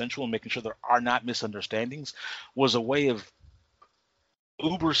sure they're consensual, making sure there are not misunderstandings, was a way of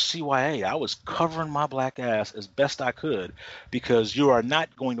uber CYA. I was covering my black ass as best I could, because you are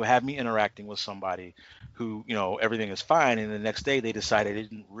not going to have me interacting with somebody who, everything is fine, and the next day they decide they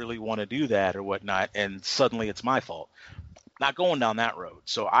didn't really want to do that or whatnot, and suddenly it's my fault. Not going down that road.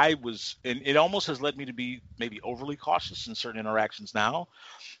 So and it almost has led me to be maybe overly cautious in certain interactions now,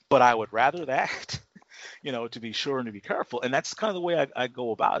 but I would rather that, to be sure and to be careful. And that's kind of the way I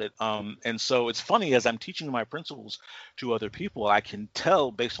go about it. And so it's funny, as I'm teaching my principles to other people, I can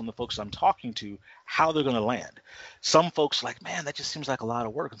tell based on the folks I'm talking to how they're going to land. Some folks like, man, that just seems like a lot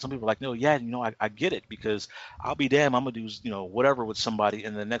of work. And some people are like, no, yeah, I get it, because I'll be damned, I'm going to do, whatever with somebody.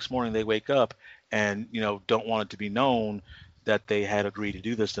 And the next morning they wake up and, don't want it to be known that they had agreed to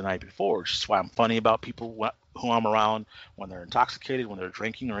do this the night before, which is why I'm funny about people who I'm around when they're intoxicated, when they're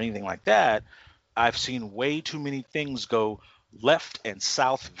drinking or anything like that. I've seen way too many things go left and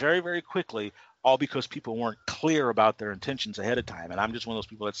south very, very quickly, all because people weren't clear about their intentions ahead of time. And I'm just one of those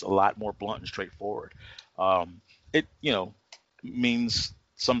people that's a lot more blunt and straightforward. It, means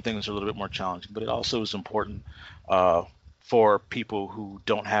some things are a little bit more challenging, but it also is important for people who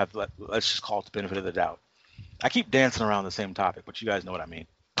don't have, let's just call it the benefit of the doubt. I keep dancing around the same topic, but you guys know what I mean.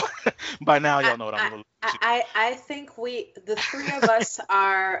 By now, y'all know what I'm going to. I think the three of us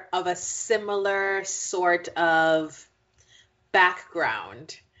are of a similar sort of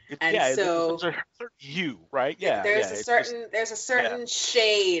background, and so you, right? Yeah. There's a certain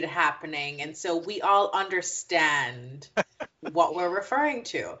shade happening, and so we all understand what we're referring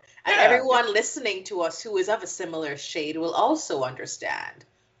to, and everyone listening to us who is of a similar shade will also understand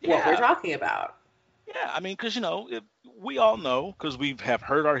what we're talking about. Yeah, I mean, because we all know, because we have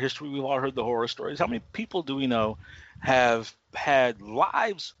heard our history, we've all heard the horror stories. How many people do we know have had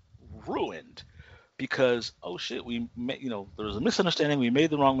lives ruined because, oh shit, there was a misunderstanding, we made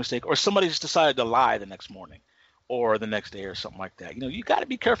the wrong mistake, or somebody just decided to lie the next morning or the next day or something like that. You got to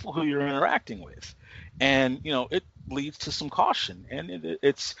be careful who you're interacting with, and it leads to some caution, and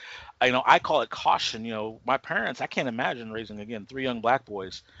it's I call it caution. My parents, I can't imagine raising again 3 young black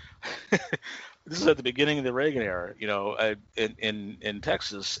boys. This is at the beginning of the Reagan era, in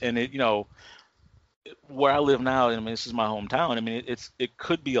Texas, and where I live now. I mean, this is my hometown. I mean, it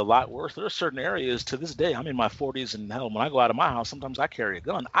could be a lot worse. There are certain areas to this day. I'm in my 40s, and hell, when I go out of my house, sometimes I carry a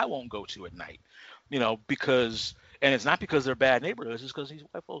gun. I won't go to at night, because, and it's not because they're bad neighborhoods. It's because these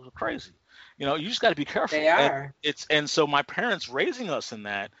white folks are crazy. You just got to be careful. They are. And so my parents raising us in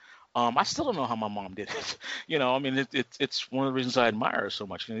that. I still don't know how my mom did it. I mean, it's one of the reasons I admire her so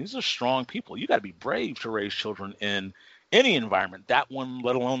much. These are strong people. You got to be brave to raise children in any environment, that one,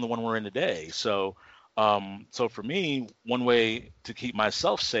 let alone the one we're in today. So for me, one way to keep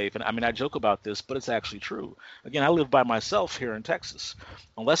myself safe, and I mean, I joke about this, but it's actually true. Again, I live by myself here in Texas.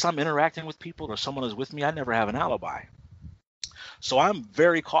 Unless I'm interacting with people or someone is with me, I never have an alibi. So I'm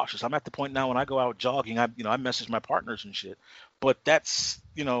very cautious. I'm at the point now when I go out jogging, I message my partners and shit. But that's,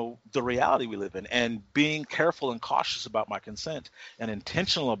 the reality we live in, and being careful and cautious about my consent and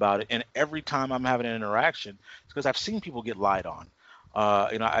intentional about it. And every time I'm having an interaction, it's because I've seen people get lied on.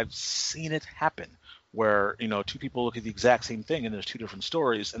 I've seen it happen where, 2 people look at the exact same thing and there's 2 different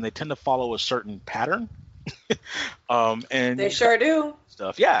stories, and they tend to follow a certain pattern. And they sure do.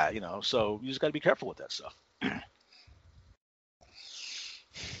 Stuff. Yeah. So you just got to be careful with that stuff.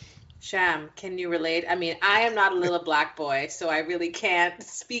 Sham, can you relate? I mean, I am not a little black boy, so I really can't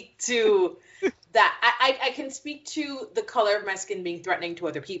speak to that. I can speak to the color of my skin being threatening to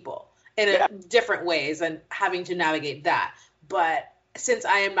other people in different ways and having to navigate that. But since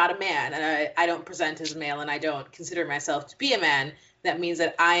I am not a man and I don't present as a male and I don't consider myself to be a man, that means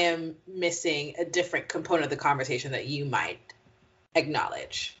that I am missing a different component of the conversation that you might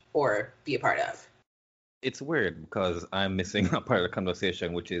acknowledge or be a part of. It's weird because I'm missing a part of the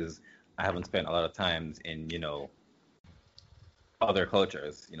conversation, which is I haven't spent a lot of times in, other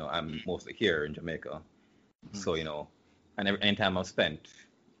cultures. I'm mostly here in Jamaica. So, and any time I've spent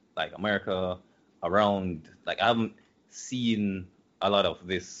like America around, like I haven't seen a lot of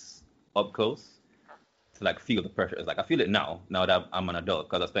this up close to like feel the pressure. It's like I feel it now that I'm an adult,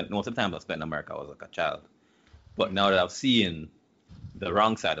 because I spent most of the time I spent in America I was like a child. But now that I've seen the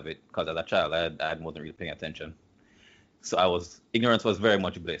wrong side of it, because as a child I wasn't really paying attention. So ignorance was very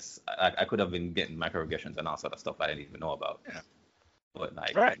much bliss. I could have been getting microaggressions and all sort of stuff I didn't even know about. Yeah. But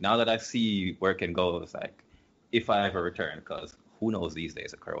like Right. now that I see where it can go, it's like if I ever return, because who knows these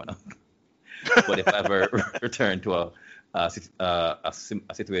days of Corona. But if I ever return to a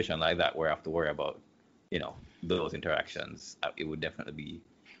situation like that where I have to worry about, those interactions, it would definitely be,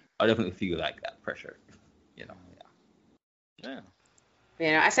 I definitely feel like that pressure, Yeah.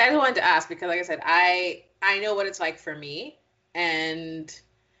 Yeah. I said I wanted to ask because, like I said, I know what it's like for me, and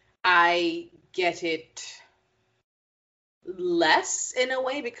I get it less in a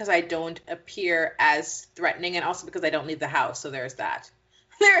way because I don't appear as threatening, and also because I don't leave the house. So there's that.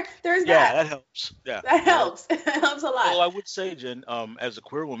 There's Yeah, that. that helps. Yeah. That helps. It helps a lot. Well, I would say, Jen, as a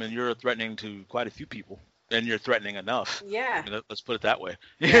queer woman, you're threatening to quite a few people, and you're threatening enough. Yeah. Let's put it that way.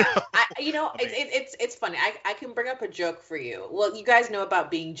 Yeah. It's funny. I can bring up a joke for you. Well, you guys know about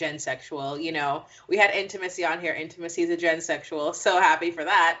being gensexual. We had intimacy on here. Intimacy is a gensexual. So happy for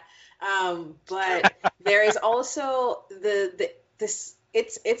that. But there is also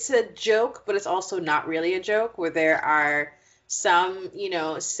it's a joke, but it's also not really a joke, where there are some,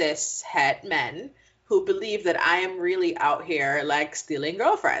 cis het men who believe that I am really out here like stealing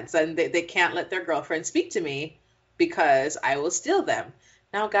girlfriends, and they can't let their girlfriends speak to me because I will steal them.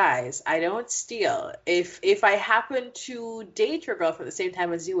 Now, guys, I don't steal. If I happen to date your girlfriend at the same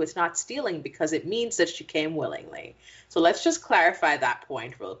time as you, it's not stealing because it means that she came willingly. So let's just clarify that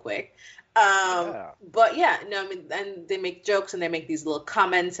point real quick. But yeah, no, I mean, and they make jokes and they make these little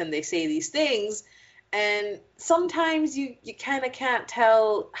comments and they say these things. And sometimes you kind of can't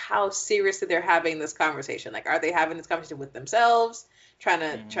tell how seriously they're having this conversation. Like, are they having this conversation with themselves, trying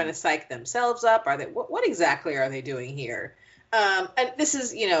to psych themselves up? Are they what exactly are they doing here? And this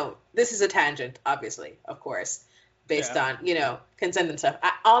is a tangent, obviously, of course, based on consent and stuff.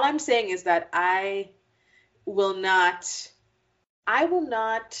 All I'm saying is that I will not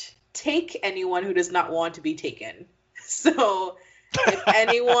take anyone who does not want to be taken. So if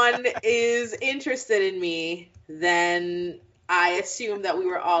anyone is interested in me, then I assume that we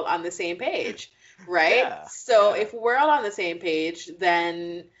were all on the same page, right? Yeah. So if we're all on the same page,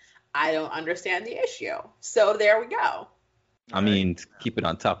 then I don't understand the issue. So there we go. I mean, to keep it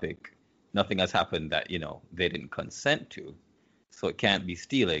on topic, nothing has happened that, they didn't consent to. So it can't be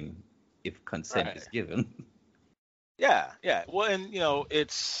stealing if consent is given. Yeah. Well, and,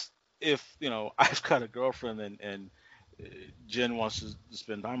 it's, if, I've got a girlfriend and Jen wants to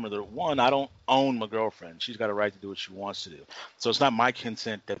spend time with her. One, I don't own my girlfriend. She's got a right to do what she wants to do. So it's not my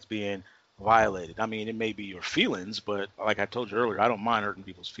consent that's being violated. I mean, it may be your feelings, but like I told you earlier, I don't mind hurting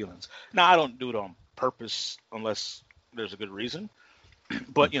people's feelings. Now, I don't do it on purpose unless there's a good reason.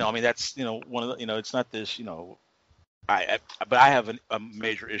 But, I mean, that's, one of the, it's not this, but I have a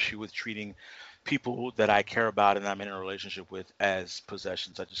major issue with treating people that I care about and I'm in a relationship with as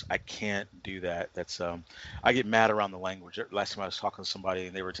possessions. I can't do that. That's I get mad around the language. Last time I was talking to somebody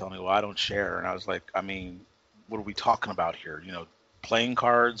and they were telling me, well, I don't share, and I was like, I mean, what are we talking about here? Playing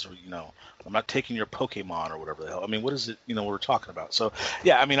cards, or I'm not taking your Pokemon or whatever the hell. I mean, what is it? What we're talking about. So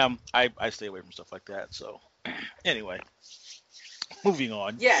yeah, I mean, I stay away from stuff like that. So anyway. Moving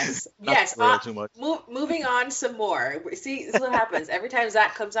on. Yes. Too much. Moving on some more. See, this is what happens. Every time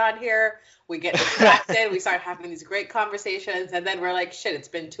Zach comes on here, we get distracted. We start having these great conversations, and then we're like, shit, it's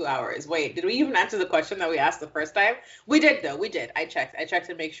been 2 hours. Wait, did we even answer the question that we asked the first time? We did, though. We did. I checked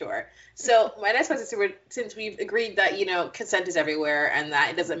to make sure. So my next question is, since we've agreed that, consent is everywhere and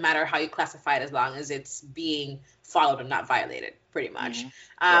that it doesn't matter how you classify it as long as it's being followed and not violated, pretty much.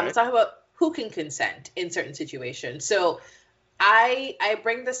 Right. Let's talk about who can consent in certain situations. So I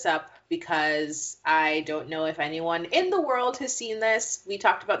bring this up because I don't know if anyone in the world has seen this. We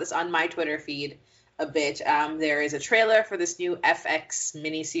talked about this on my Twitter feed a bit. There is a trailer for this new FX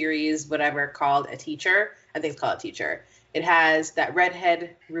miniseries, whatever, called A Teacher. I think it's called A Teacher. It has that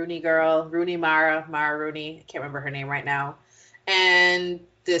redhead Rooney girl, Mara Rooney. I can't remember her name right now. And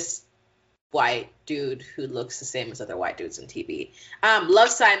this white dude who looks the same as other white dudes on TV. Love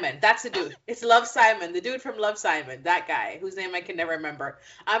Simon. That's the dude. It's Love Simon. The dude from Love Simon. That guy whose name I can never remember.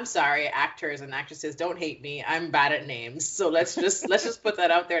 I'm sorry, actors and actresses. Don't hate me. I'm bad at names. So let's just put that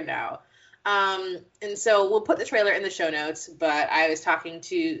out there now. And so we'll put the trailer in the show notes, but I was talking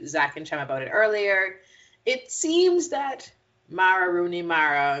to Zach and Chem about it earlier. It seems that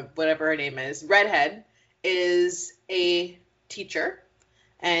Mara, whatever her name is, redhead, is a teacher,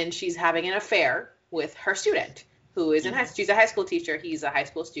 and she's having an affair with her student, who is in high. She's a high school teacher. He's a high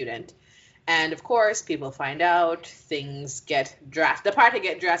school student, and of course, people find out. Things get drastic. The party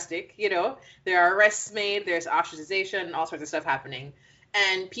get drastic. There are arrests made. There's ostracization. All sorts of stuff happening.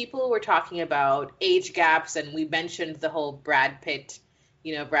 And people were talking about age gaps, and we mentioned the whole Brad Pitt's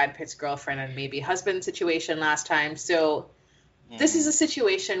girlfriend and maybe husband situation last time. So this is a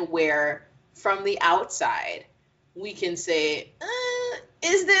situation where, from the outside, we can say,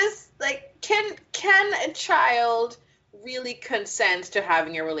 is this can a child really consent to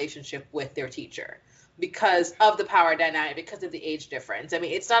having a relationship with their teacher because of the power dynamic, because of the age difference? I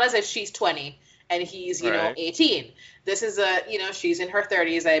mean, it's not as if she's 20 and he's, Right. 18. This is she's in her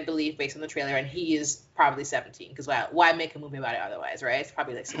 30s, I believe, based on the trailer, and he is probably 17, because why make a movie about it otherwise, right? It's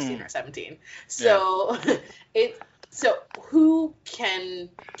probably like 16 or 17. So so who can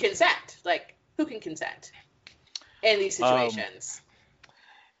consent? Who can consent in these situations?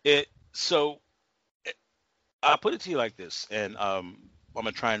 So I'll put it to you like this, and I'm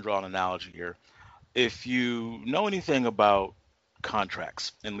gonna try and draw an analogy here. If you know anything about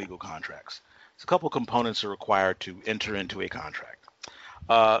contracts and legal contracts, there's a couple components are required to enter into a contract.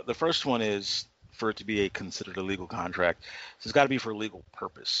 The first one is, for it to be considered a legal contract, it's got to be for a legal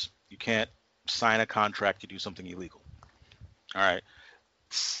purpose. You can't sign a contract to do something illegal. All right.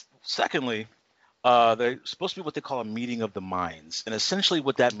 Secondly, they're supposed to be what they call a meeting of the minds. And essentially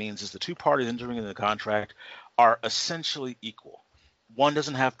what that means is the two parties entering into the contract are essentially equal. One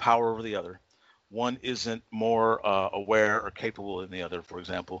doesn't have power over the other. One isn't more aware or capable than the other, for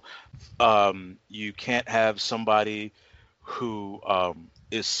example. You can't have somebody who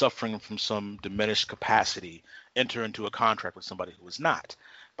is suffering from some diminished capacity enter into a contract with somebody who is not.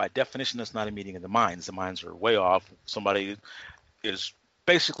 By definition, that's not a meeting of the minds. The minds are way off. Somebody is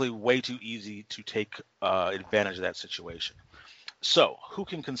basically way too easy to take advantage of that situation. So who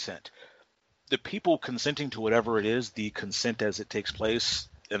can consent? The people consenting to whatever it is, the consent as it takes place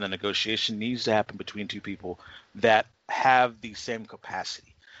in the negotiation needs to happen between two people that have the same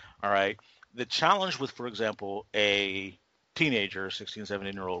capacity. All right. The challenge with, for example, a teenager, 16,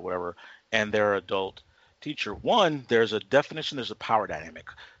 17-year-old, whatever, and their adult teacher, one, there's a definition, there's a power dynamic.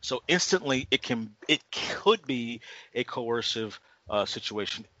 So instantly it could be a coercive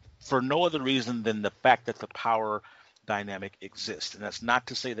situation for no other reason than the fact that the power dynamic exists. And that's not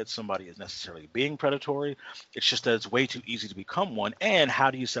to say that somebody is necessarily being predatory. It's just that it's way too easy to become one. And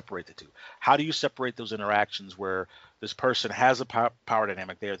how do you separate the two? How do you separate those interactions where this person has a power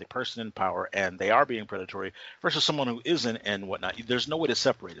dynamic, they are the person in power and they are being predatory, versus someone who isn't and whatnot? There's no way to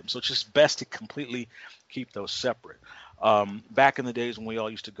separate them. So it's just best to completely keep those separate. Back in the days when we all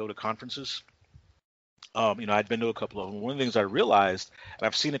used to go to conferences, I'd been to a couple of them. One of the things I realized, and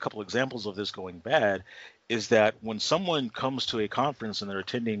I've seen a couple examples of this going bad, is that when someone comes to a conference and they're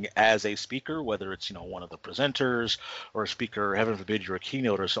attending as a speaker, whether it's, one of the presenters or a speaker, heaven forbid you're a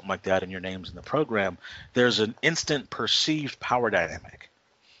keynote or something like that and your name's in the program, there's an instant perceived power dynamic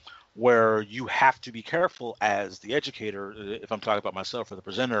where you have to be careful as the educator, if I'm talking about myself, or the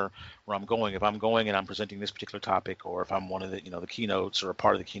presenter, where I'm going. If I'm going and I'm presenting this particular topic, or if I'm one of the, the keynotes or a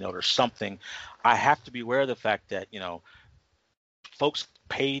part of the keynote or something, I have to be aware of the fact that, folks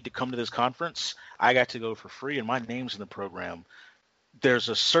paid to come to this conference. I got to go for free and my name's in the program. There's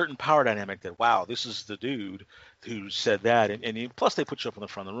a certain power dynamic that, wow, this is the dude who said that. And plus they put you up in the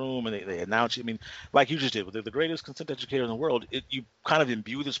front of the room and they announce you. I mean, like you just did, with the greatest consent educator in the world, you kind of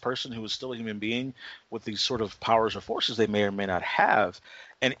imbue this person who is still a human being with these sort of powers or forces they may or may not have.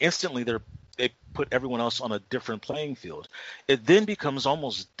 And instantly they put everyone else on a different playing field. It then becomes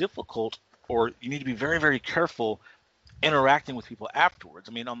almost difficult, or you need to be very, very careful interacting with people afterwards.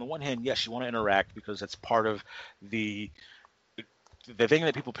 I mean, on the one hand, yes, you want to interact because that's part of the thing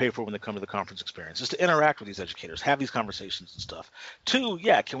that people pay for when they come to the conference experience, is to interact with these educators, have these conversations and stuff. Two,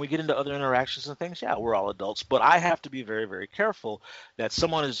 yeah, can we get into other interactions and things? Yeah, we're all adults, but I have to be very, very careful that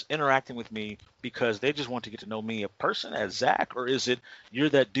someone is interacting with me because they just want to get to know me, a person, as Zach, or is it you're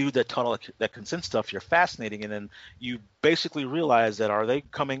that dude that taught all that consent stuff, you're fascinating, and then you basically realize that are they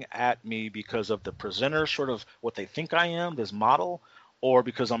coming at me because of the presenter, sort of what they think I am, this model, or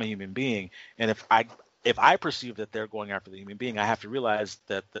because I'm a human being? And if I perceive that they're going after the human being, I have to realize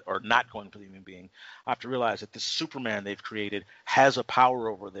or not going for the human being, I have to realize that this Superman they've created has a power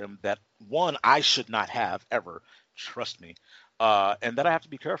over them that, one, I should not have ever, trust me, and that I have to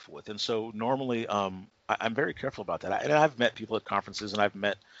be careful with. And so normally I'm very careful about that. And I've met people at conferences, and I've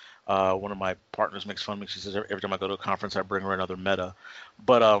met one of my partners makes fun of me. She says every time I go to a conference, I bring her another meta.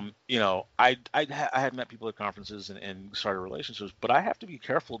 But I had met people at conferences and started relationships, but I have to be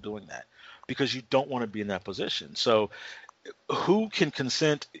careful doing that, because you don't want to be in that position. So who can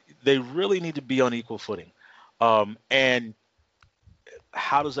consent? They really need to be on equal footing. And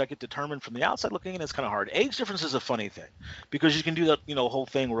how does that get determined from the outside looking in? It's kind of hard. Age difference is a funny thing because you can do that, whole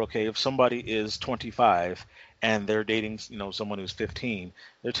thing where, okay, if somebody is 25 and they're dating, someone who's 15,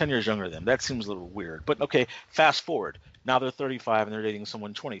 they're 10 years younger than them. That seems a little weird. But okay, fast forward. Now they're 35 and they're dating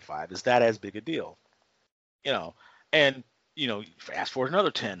someone 25. Is that as big a deal? And fast forward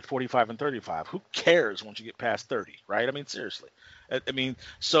another 10, 45 and 35. Who cares once you get past 30, right? I mean, seriously. I mean,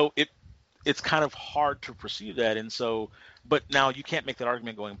 so it's kind of hard to perceive that. And so, but now you can't make that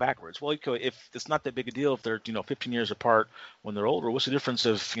argument going backwards. Well, if it's not that big a deal, if they're, 15 years apart when they're older, what's the difference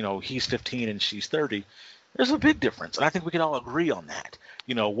if, he's 15 and she's 30? There's a big difference. And I think we can all agree on that.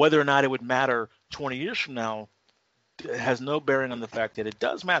 Whether or not it would matter 20 years from now has no bearing on the fact that it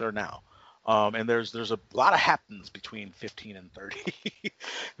does matter now. And there's a lot of happens between 15 and 30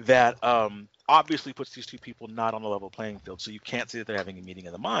 that obviously puts these two people not on a level playing field. So you can't say that they're having a meeting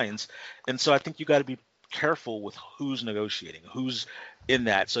of the minds. And so I think you got to be careful with who's negotiating, who's in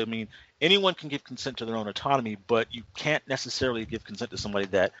that. So, I mean, anyone can give consent to their own autonomy, but you can't necessarily give consent to somebody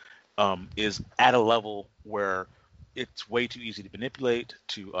that is at a level where it's way too easy to manipulate,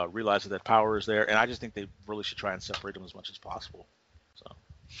 to realize that power is there. And I just think they really should try and separate them as much as possible. So.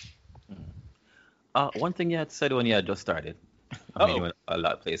 One thing you had said when you had just started, I mean, you went a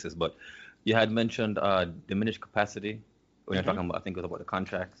lot of places, but you had mentioned diminished capacity when you're talking about, I think it was about the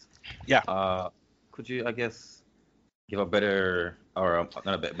contracts. Yeah. Could you, I guess, give a better, or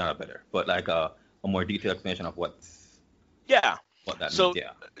not a better, but like a more detailed explanation of what that means?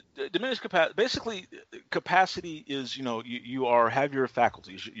 Yeah. Diminished capacity, basically, capacity is, you have your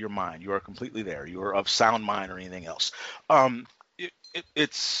faculties, your mind, you are completely there, you are of sound mind or anything else.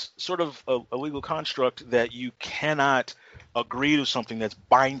 It's sort of a legal construct that you cannot agree to something that's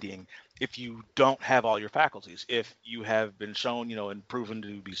binding if you don't have all your faculties. If you have been shown, and proven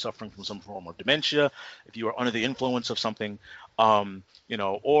to be suffering from some form of dementia, if you are under the influence of something,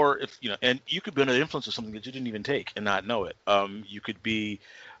 or if, and you could be under the influence of something that you didn't even take and not know it. You could be,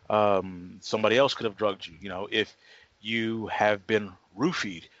 somebody else could have drugged you. If you have been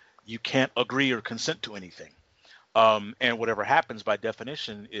roofied, you can't agree or consent to anything. And whatever happens by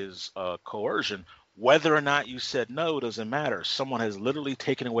definition is coercion. Whether or not you said no doesn't matter. Someone has literally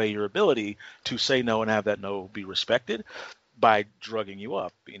taken away your ability to say no and have that no be respected by drugging you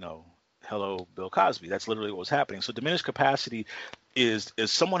up. Hello, Bill Cosby. That's literally what was happening. So diminished capacity is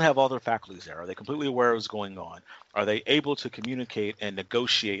someone have all their faculties there? Are they completely aware of what's going on? Are they able to communicate and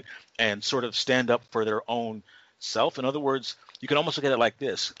negotiate and sort of stand up for their own self? In other words, you can almost look at it like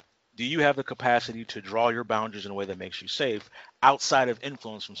this. Do you have the capacity to draw your boundaries in a way that makes you safe outside of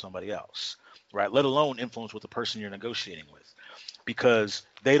influence from somebody else, right? Let alone influence with the person you're negotiating with, because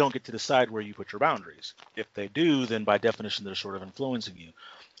they don't get to decide where you put your boundaries. If they do, then by definition, they're sort of influencing you.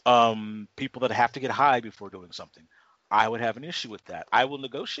 People that have to get high before doing something, I would have an issue with that. I will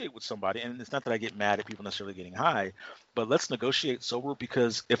negotiate with somebody, and it's not that I get mad at people necessarily getting high, but let's negotiate sober,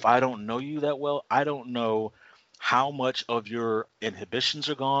 because if I don't know you that well, I don't know how much of your inhibitions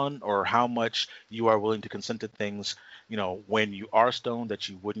are gone or how much you are willing to consent to things, when you are stoned that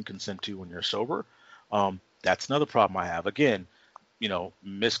you wouldn't consent to when you're sober. That's another problem I have. Again,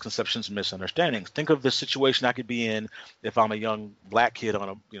 misconceptions and misunderstandings. Think of the situation I could be in if I'm a young black kid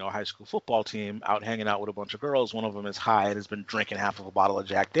on a high school football team out hanging out with a bunch of girls. One of them is high and has been drinking half of a bottle of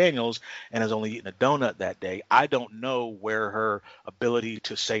Jack Daniels and has only eaten a donut that day. I don't know where her ability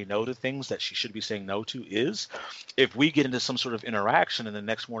to say no to things that she should be saying no to is. If we get into some sort of interaction and the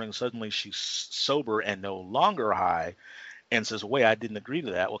next morning suddenly she's sober and no longer high and says, wait, I didn't agree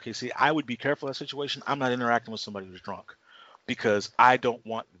to that. Okay, see, I would be careful in that situation. I'm not interacting with somebody who's drunk, because I don't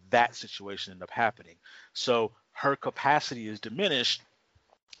want that situation to end up happening. So her capacity is diminished,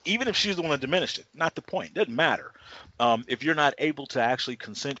 even if she's the one that diminished it. Not the point. It doesn't matter. If you're not able to actually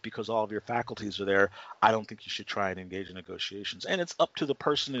consent because all of your faculties are there, I don't think you should try and engage in negotiations. And it's up to the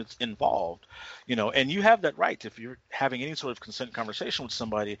person that's involved, and you have that right if you're having any sort of consent conversation with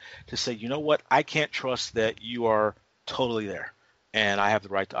somebody to say, you know what, I can't trust that you are totally there, and I have the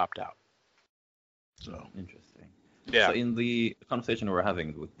right to opt out. So Interesting. Yeah. So in the conversation we're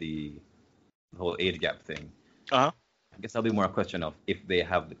having with the whole age gap thing, I guess that'll be more a question of if they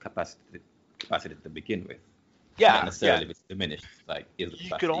have the capacity to begin with. Yeah. Not necessarily if it's diminished. Like, is the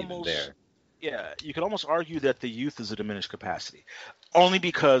capacity even there? Yeah, you could almost argue that the youth is a diminished capacity, only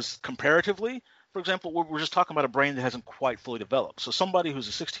because comparatively, for example, we're just talking about a brain that hasn't quite fully developed. So somebody who's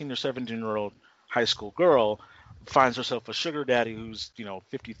a 16 or 17-year-old high school girl finds herself a sugar daddy who's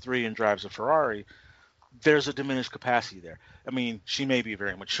 53 and drives a Ferrari. there's a diminished capacity there. I mean, she may be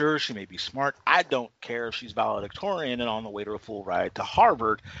very mature, she may be smart. I don't care if she's valedictorian and on the way to a full ride to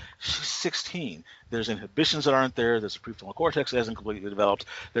Harvard. She's 16. There's inhibitions that aren't there. There's a prefrontal cortex that hasn't completely developed.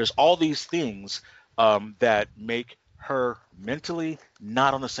 There's all these things that make her mentally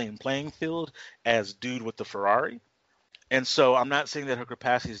not on the same playing field as dude with the Ferrari. And so I'm not saying that her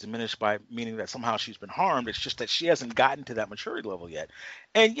capacity is diminished by meaning that somehow she's been harmed. It's just that she hasn't gotten to that maturity level yet.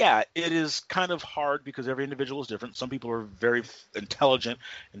 And yeah, it is kind of hard because every individual is different. Some people are very intelligent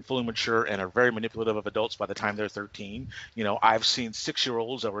and fully mature and are very manipulative of adults by the time they're 13. You know, I've seen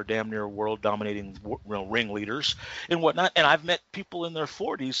 6-year-olds that were damn near world dominating ringleaders and whatnot. And I've met people in their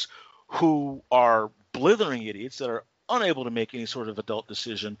 40s who are blithering idiots that are unable to make any sort of adult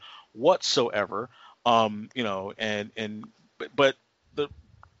decision whatsoever. You know, but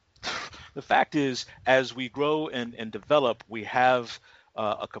the fact is, as we grow and develop, we have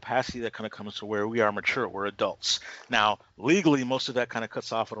a capacity that kind of comes to where we are mature, we're adults. Now, legally, most of that kind of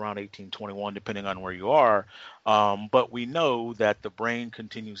cuts off at around 18, 21, depending on where you are. But we know that the brain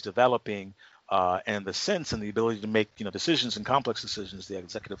continues developing, and the sense and the ability to make, you know, decisions and complex decisions, the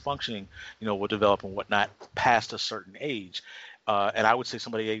executive functioning, you know, will develop and whatnot past a certain age. And I would say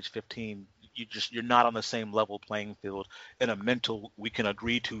somebody age 15, you're not on the same level playing field in a mental, we can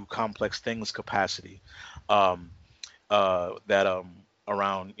agree to complex things capacity that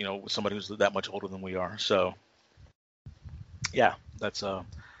around, you know, somebody who's that much older than we are. So yeah, that's I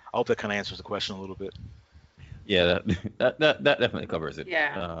hope that kind of answers the question a little bit. Yeah, that definitely covers it.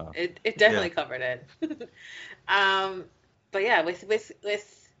 Yeah, it definitely covered it. But yeah, with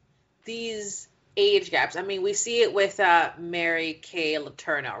these age gaps, I mean, we see it with Mary Kay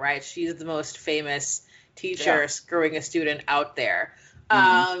Letourneau, right? She's the most famous teacher screwing a student out there.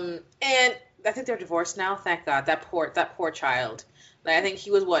 And I think they're divorced now. Thank God. That poor child. Like, I think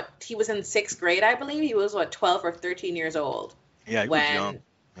he was in 6th grade, I believe. He was 12 or 13 years old. Yeah, he was young.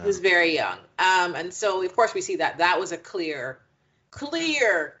 He was very young. And so of course we see that was a clear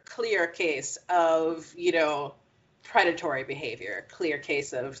case of, you know, predatory behavior, clear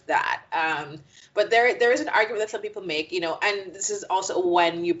case of that. But there is an argument that some people make, you know, and this is also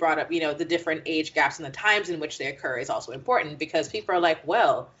when you brought up, you know, the different age gaps and the times in which they occur is also important, because people are like,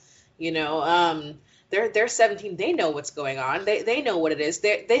 well, you know, they're 17, they know what's going on, they know what it is,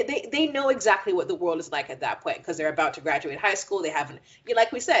 they know exactly what the world is like at that point, because they're about to graduate high school. They haven't, you know,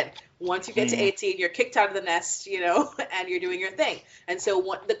 like we said, once you get to 18, you're kicked out of the nest, you know, and you're doing your thing. And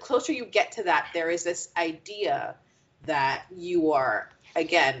so the closer you get to that, there is this idea that you are,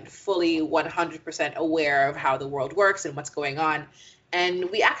 again, fully 100% aware of how the world works and what's going on.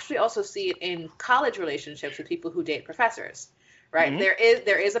 And we actually also see it in college relationships with people who date professors, right?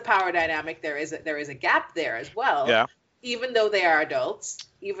 There is a power dynamic. There is a gap there as well. Yeah. Even though they are adults,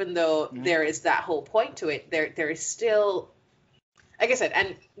 even though there is that whole point to it, there is still, like I said,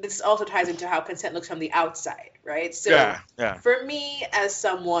 and this also ties into how consent looks from the outside, right? So for me, as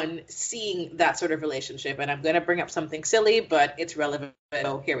someone seeing that sort of relationship, and I'm going to bring up something silly, but it's relevant.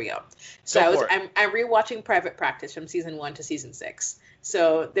 So here we go. So I'm rewatching Private Practice from season 1 to season 6.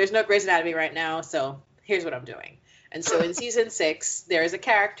 So there's no Grey's Anatomy right now. So here's what I'm doing. And so in season 6, there is a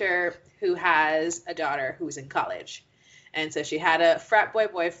character who has a daughter who's in college. And so she had a frat boy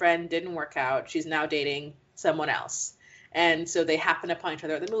boyfriend, didn't work out. She's now dating someone else. And so they happen upon each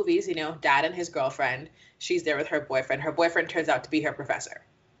other at the movies, you know, dad and his girlfriend. She's there with her boyfriend. Her boyfriend turns out to be her professor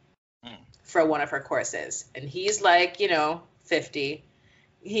for one of her courses. And he's like, you know, 50.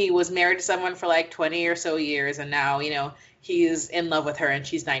 He was married to someone for like 20 or so years. And now, you know, he's in love with her and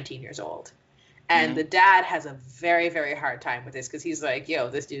she's 19 years old. And the dad has a very, very hard time with this, because he's like, yo,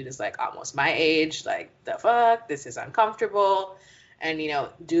 this dude is like almost my age. Like, the fuck? This is uncomfortable. And, you know,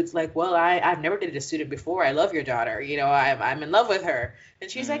 dude's like, well, I've never dated a student before. I love your daughter. You know, I'm in love with her. And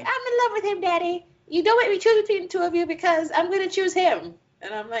she's like, I'm in love with him, Daddy. You don't let me choose between the two of you because I'm going to choose him.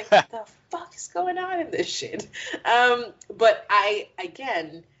 And I'm like, what the fuck is going on in this shit? But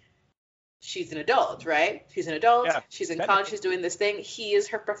again, she's an adult, right? She's an adult. Yeah, she's in college. She's doing this thing. He is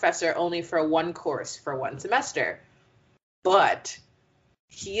her professor only for one course for one semester. But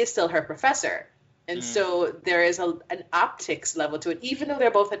he is still her professor. And so there is an optics level to it. Even though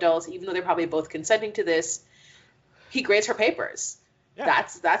they're both adults, even though they're probably both consenting to this, he grades her papers. Yeah.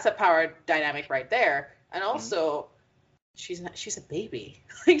 That's a power dynamic right there. And also, she's a baby.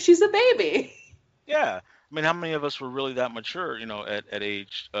 Like, she's a baby. Yeah. I mean, how many of us were really that mature, you know, at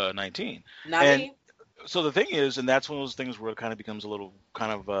age 19? Not me. So the thing is, and that's one of those things where it kind of becomes a little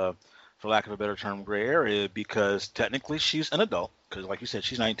kind of, for lack of a better term, gray area, because technically she's an adult, because like you said,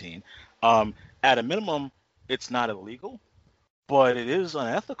 she's 19. At a minimum, it's not illegal, but it is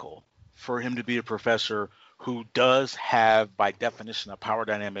unethical for him to be a professor who does have, by definition, a power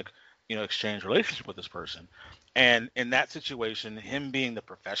dynamic, exchange relationship with this person. And in that situation, him being the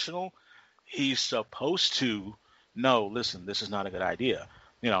professional, he's supposed to know, listen, this is not a good idea.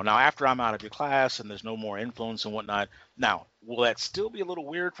 Now after I'm out of your class and there's no more influence and whatnot, now will that still be a little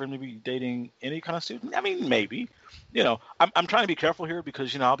weird for him to be dating any kind of student? I mean, maybe. I'm trying to be careful here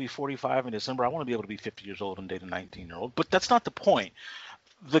because I'll be 45 in December. I want to be able to be 50 years old and date a 19-year-old, but that's not the point.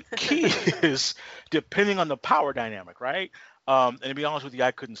 The key is depending on the power dynamic, right? And to be honest with you,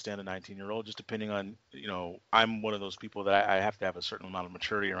 I couldn't stand a 19-year-old, just depending on, I'm one of those people that I have to have a certain amount of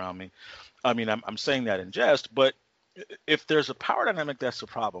maturity around me. I mean, I'm saying that in jest, but if there's a power dynamic, that's the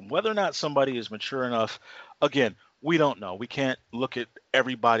problem. Whether or not somebody is mature enough, again, we don't know. We can't look at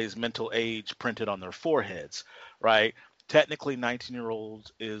everybody's mental age printed on their foreheads, right? Technically,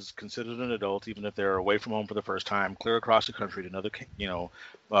 19-year-olds is considered an adult, even if they're away from home for the first time, clear across the country to another,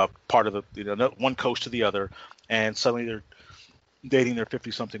 part of the, one coast to the other, and suddenly they're dating their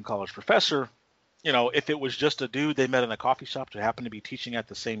 50-something college professor. If it was just a dude they met in a coffee shop that happened to be teaching at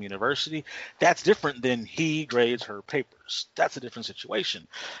the same university, that's different than he grades her papers. That's a different situation.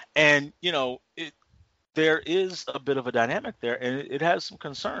 And, there is a bit of a dynamic there, and it has some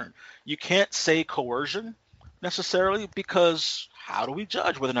concern. You can't say coercion necessarily, because how do we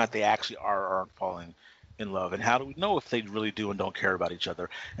judge whether or not they actually are or aren't falling in love? And how do we know if they really do and don't care about each other?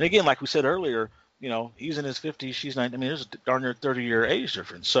 And again, like we said earlier, he's in his 50s, she's 90. I mean, there's a darn near 30-year age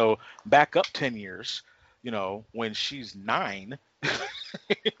difference. So back up 10 years, when she's 9,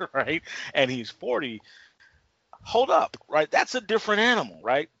 right, and he's 40, hold up, right? That's a different animal,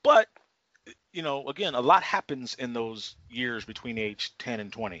 right? But again, a lot happens in those years between age 10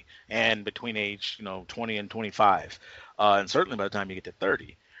 and 20, and between age 20 and 25, and certainly by the time you get to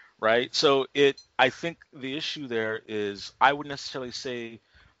 30, right? So I think the issue there is, I would necessarily say,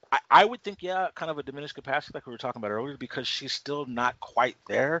 I would think, yeah, kind of a diminished capacity like we were talking about earlier, because she's still not quite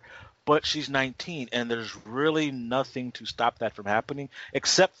there, but she's 19, and there's really nothing to stop that from happening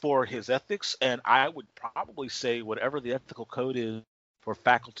except for his ethics. And I would probably say whatever the ethical code is for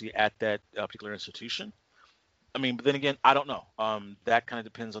faculty at that particular institution. I mean, but then again, I don't know. That kind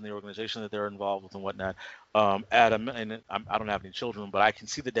of depends on the organization that they're involved with and whatnot. Adam, and I don't have any children, but I can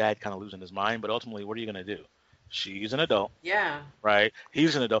see the dad kind of losing his mind. But ultimately, what are you going to do? She's an adult. Yeah. Right?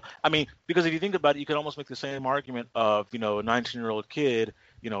 He's an adult. I mean, because if you think about it, you could almost make the same argument of, a 19-year-old kid,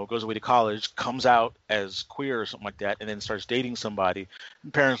 goes away to college, comes out as queer or something like that, and then starts dating somebody,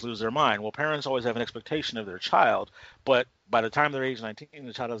 and parents lose their mind. Well, parents always have an expectation of their child, but by the time they're age 19,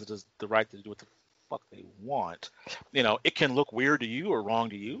 the child has the right to do what the fuck they want. It can look weird to you or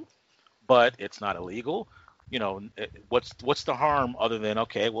wrong to you, but it's not illegal. What's the harm other than,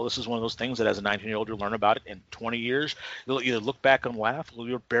 okay, well, this is one of those things that as a 19-year-old you'll learn about it. In 20 years you'll either look back and laugh, or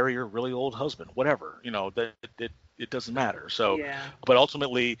you'll bury your really old husband, whatever. That it doesn't matter. So yeah. But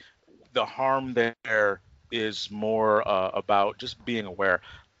ultimately the harm there is more about just being aware.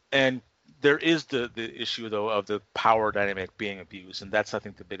 And there is the issue though of the power dynamic being abused, and that's, I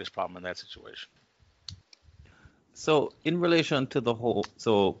think, the biggest problem in that situation. So in relation to the whole,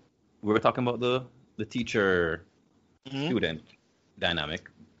 so we were talking about the teacher student dynamic,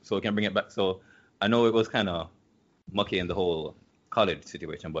 so we can bring it back. So I know it was kind of mucky in the whole college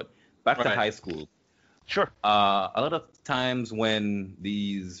situation, but back to high school. Sure. A lot of times when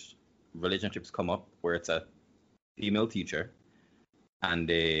these relationships come up, where it's a female teacher and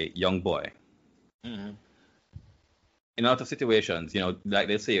a young boy, in a lot of situations, like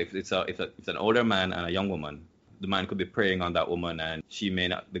they say, if it's an older man and a young woman, the man could be preying on that woman, and she may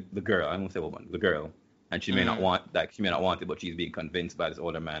not, the girl, I won't say woman, the girl, and she may not want, she may not want it, but she's being convinced by this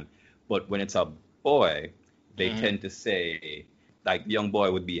older man. But when it's a boy, they tend to say, like, the young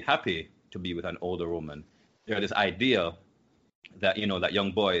boy would be happy to be with an older woman. There's this idea that, that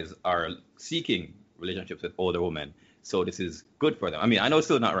young boys are seeking relationships with older women, so this is good for them. I mean, I know it's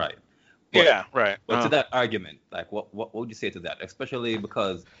still not right. But, yeah, right. But to that argument, like, what would you say to that? Especially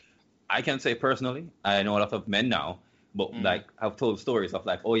because I can say personally, I know a lot of men now, but like I've told stories of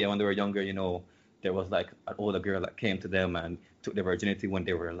like, oh yeah, when they were younger, there was like an older girl that came to them and took their virginity when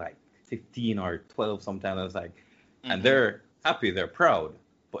they were like 15 or 12 sometimes. I was like, and they're happy, they're proud.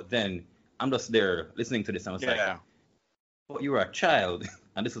 But then I'm just there listening to this and I was like, but you were a child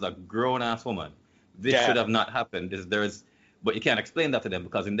and this is a grown ass woman. This should have not happened. But you can't explain that to them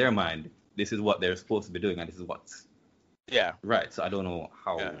because in their mind, this is what they're supposed to be doing and this is what's right. So I don't know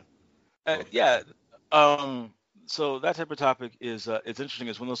how. So that type of topic is it's interesting.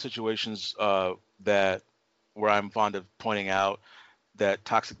 It's one of those situations where I'm fond of pointing out that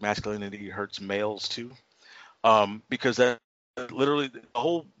toxic masculinity hurts males too, because that's literally the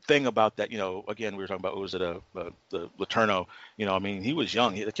whole thing about that, again, we were talking about, what was it, the Laterno, I mean, he was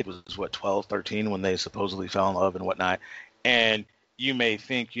young. The kid was, what, 12, 13 when they supposedly fell in love and whatnot. And you may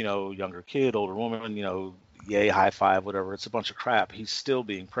think, younger kid, older woman, yay, high five, whatever. It's a bunch of crap. He's still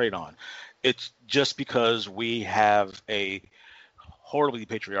being preyed on. It's just because we have a horribly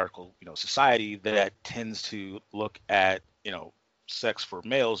patriarchal, society that tends to look at, sex for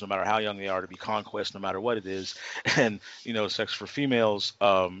males, no matter how young they are, to be conquest, no matter what it is, and sex for females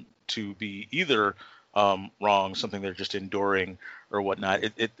to be either wrong, something they're just enduring or whatnot.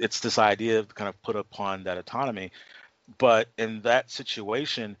 It's this idea of kind of put upon that autonomy. But in that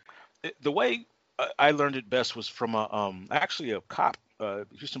situation, the way I learned it best was from actually a cop,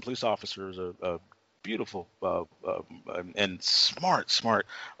 Houston police officer, is a beautiful and smart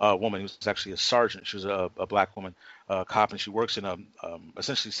woman who's actually a sergeant. She was a black woman cop, and she works in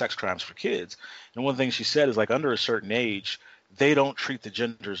essentially sex crimes for kids. And one thing she said is, like, under a certain age, they don't treat the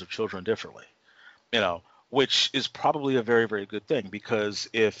genders of children differently, which is probably a very, very good thing, because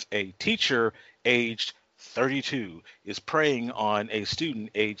if a teacher aged 32 is preying on a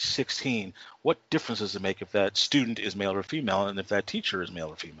student age 16, what difference does it make if that student is male or female, and if that teacher is male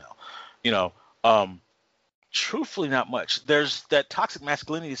or female? Truthfully, not much. There's that toxic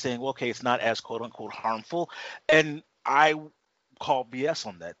masculinity saying, well, okay, it's not as quote unquote harmful. And I call BS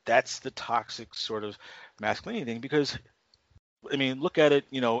on that. That's the toxic sort of masculinity thing, because, I mean, look at it,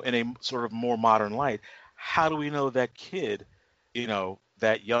 in a sort of more modern light. How do we know that kid,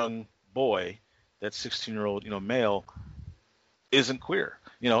 that young boy, that 16-year-old, male, isn't queer?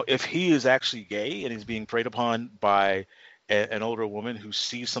 If he is actually gay and he's being preyed upon by an older woman who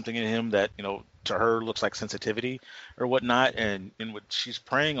sees something in him that, to her looks like sensitivity or whatnot, and in what she's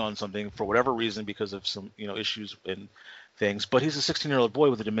preying on something for whatever reason because of some, issues and things, but he's a 16-year-old boy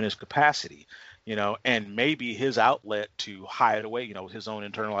with a diminished capacity, and maybe his outlet to hide away, his own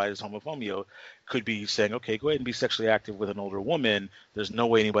internalized homophobia could be saying, okay, go ahead and be sexually active with an older woman. There's no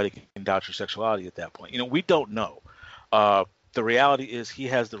way anybody can doubt your sexuality at that point. We don't know. The reality is he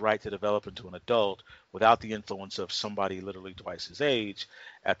has the right to develop into an adult without the influence of somebody literally twice his age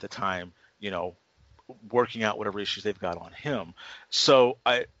at the time, working out whatever issues they've got on him. So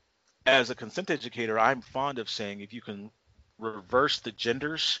as a consent educator, I'm fond of saying, if you can reverse the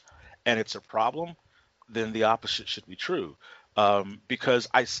genders and it's a problem, then the opposite should be true. Because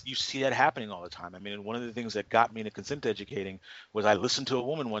you see that happening all the time. I mean, one of the things that got me into consent educating was I listened to a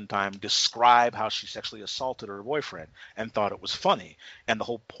woman one time describe how she sexually assaulted her boyfriend and thought it was funny. And the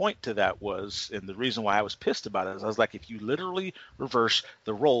whole point to that was, and the reason why I was pissed about it is, I was like, if you literally reverse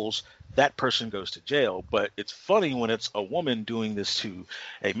the roles, that person goes to jail. But it's funny when it's a woman doing this to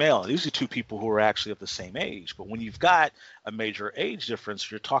a male. And these are two people who are actually of the same age. But when you've got a major age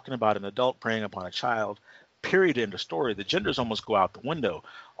difference, you're talking about an adult preying upon a child. Period, end of story. The genders almost go out the window.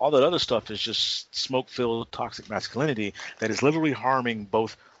 All that other stuff is just smoke-filled toxic masculinity that is literally harming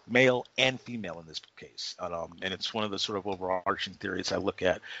both male and female in this case. And it's one of the sort of overarching theories I look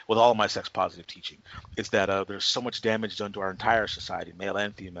at with all of my sex-positive teaching. It's that there's so much damage done to our entire society, male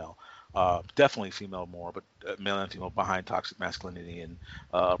and female. Definitely female more, but male and female behind toxic masculinity and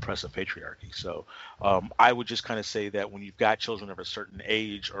oppressive patriarchy. So I would just kind of say that when you've got children of a certain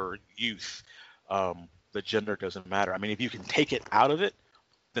age or youth, the gender doesn't matter. I mean, if you can take it out of it,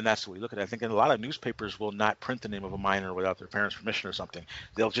 then that's the way you look at it. I think a lot of newspapers will not print the name of a minor without their parents' permission or something.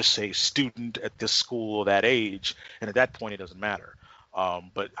 They'll just say student at this school, that age, and at that point it doesn't matter.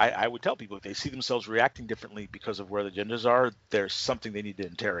 But I would tell people, if they see themselves reacting differently because of where the genders are, there's something they need to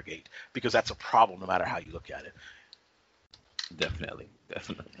interrogate, because that's a problem no matter how you look at it. Definitely.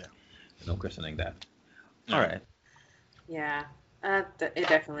 Yeah. No questioning that. Yeah. All right. Yeah, it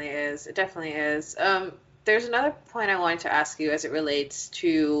definitely is. It definitely is. There's another point I wanted to ask you as it relates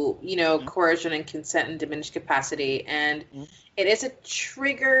to, coercion and consent and diminished capacity. And it is a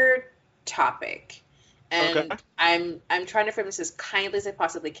triggered topic. And Okay. I'm trying to frame this as kindly as I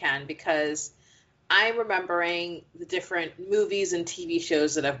possibly can, because I'm remembering the different movies and TV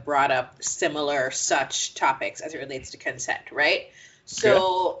shows that have brought up similar such topics as it relates to consent, right?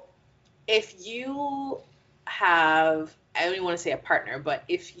 So if you have, I don't even want to say a partner, but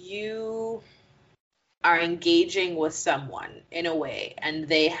if you are engaging with someone in a way and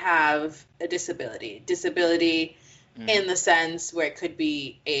they have a disability in the sense where it could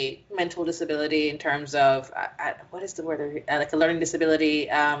be a mental disability in terms of, what is the word, like a learning disability,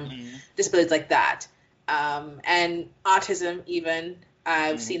 disabilities like that, and autism even.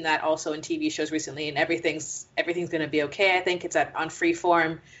 I've seen that also in TV shows recently, and everything's going to be okay. I think it's on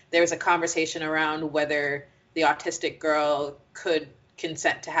Freeform. There was a conversation around whether the autistic girl could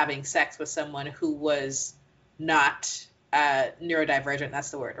consent to having sex with someone who was not neurodivergent.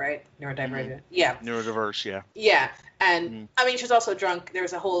 That's the word, right? Neurodivergent. Yeah. Neurodiverse, yeah. Yeah. And I mean, she was also drunk.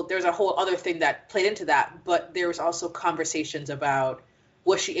 There's a whole other thing that played into that, but there was also conversations about,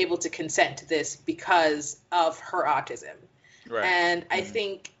 was she able to consent to this because of her autism? Right. And I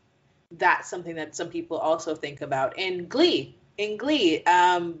think that's something that some people also think about. In Glee,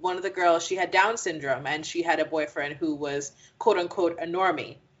 one of the girls, she had Down syndrome, and she had a boyfriend who was quote unquote a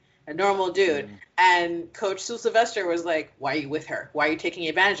normie, a normal dude. And Coach Sue Sylvester was like, "Why are you with her? Why are you taking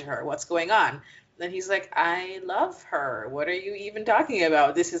advantage of her? What's going on?" And he's like, "I love her. What are you even talking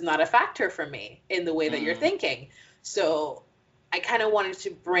about? This is not a factor for me in the way that you're thinking." So I kind of wanted to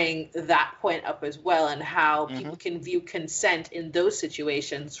bring that point up as well, and how people can view consent in those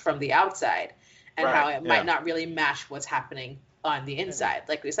situations from the outside, and how it might not really match what's happening on the inside,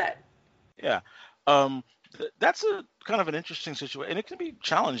 like we said. Yeah. That's a kind of an interesting situation, and it can be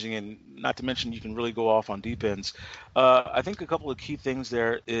challenging, and not to mention you can really go off on deep ends. I think a couple of key things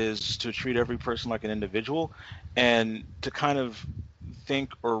there is to treat every person like an individual, and to kind of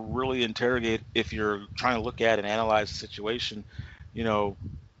think or really interrogate, if you're trying to look at and analyze the situation, you know,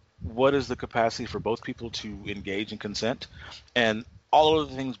 what is the capacity for both people to engage in consent, and all of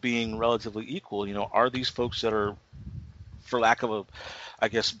the things being relatively equal, you know, are these folks that are, for lack of a, I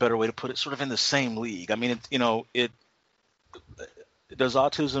guess, better way to put it, sort of in the same league? I mean, does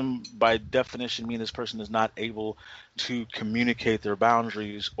autism by definition mean this person is not able to communicate their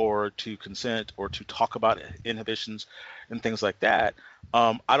boundaries, or to consent, or to talk about inhibitions and things like that?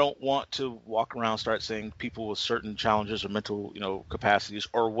 I don't want to walk around start saying people with certain challenges or mental, capacities,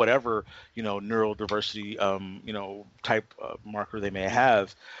 or whatever, neurodiversity, type marker they may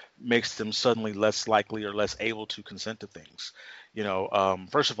have, makes them suddenly less likely or less able to consent to things.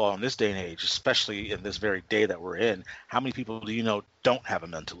 First of all, in this day and age, especially in this very day that we're in, how many people do you know don't have a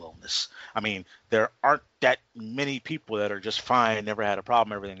mental illness? I mean, there aren't that many people that are just fine, never had a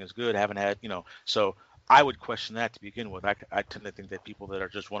problem, everything is good, haven't had, so I would question that to begin with. I tend to think that people that are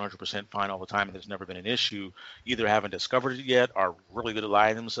just 100% fine all the time and there's never been an issue either haven't discovered it yet, are really good at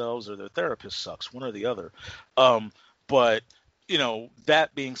lying to themselves, or their therapist sucks, one or the other. But,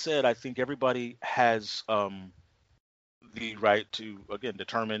 that being said, I think everybody has the right to, again,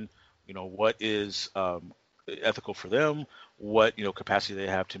 determine, what is ethical for them, what, capacity they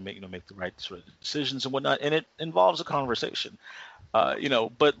have to make the right sort of decisions and whatnot. And it involves a conversation,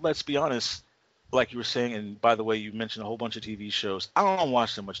 but let's be honest, like you were saying, and by the way, you mentioned a whole bunch of TV shows. I don't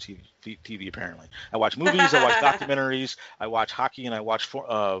watch so much TV apparently. I watch movies, I watch documentaries, I watch hockey, and I watch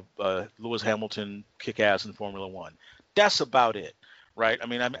Lewis Hamilton kick ass in Formula One. That's about it, right? I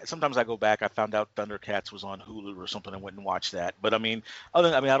mean, sometimes I go back. I found out Thundercats was on Hulu or something. I went and watched that. But I mean, I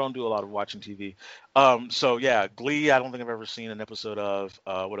don't do a lot of watching TV. So yeah, Glee, I don't think I've ever seen an episode of.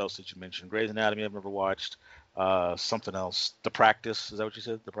 What else did you mention? Grey's Anatomy, I've never watched. Something else. The Practice, is that what you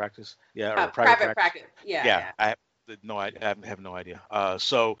said? The Practice? Yeah, or Private Practice. Yeah. I have no idea.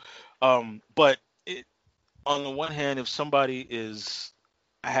 But on the one hand, if somebody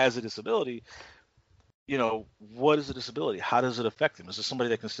has a disability, what is a disability? How does it affect them? Is this somebody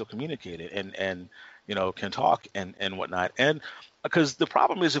that can still communicate it and can talk and whatnot? And because the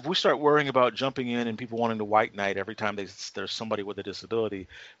problem is, if we start worrying about jumping in and people wanting to white knight every time there's somebody with a disability,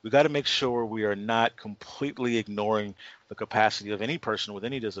 we got to make sure we are not completely ignoring the capacity of any person with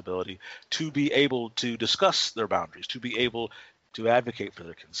any disability to be able to discuss their boundaries, to be able to advocate for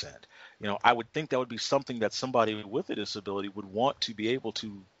their consent. I would think that would be something that somebody with a disability would want to be able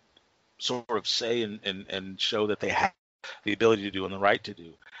to sort of say and show that they have the ability to do and the right to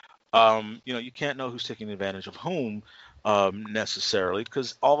do. You can't know who's taking advantage of whom necessarily,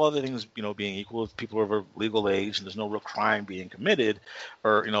 because all other things, being equal, if people are of a legal age and there's no real crime being committed,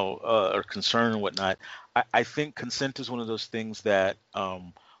 or or concern and whatnot, I think consent is one of those things that,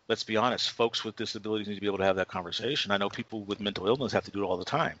 let's be honest, folks with disabilities need to be able to have that conversation. I know people with mental illness have to do it all the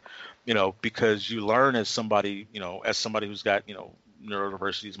time, because you learn as somebody, who's got,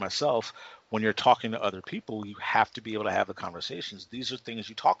 neurodiversities myself, when you're talking to other people, you have to be able to have the conversations. These are things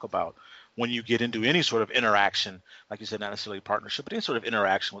you talk about when you get into any sort of interaction, like you said, not necessarily a partnership, but any sort of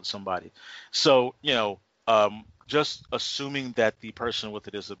interaction with somebody. So, just assuming that the person with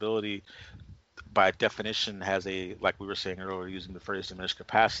a disability by definition has a, like we were saying earlier, using the phrase diminished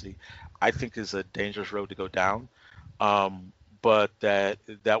capacity, I think is a dangerous road to go down. But that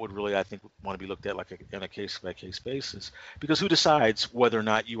would really, I think, want to be looked at in a case-by-case basis, because who decides whether or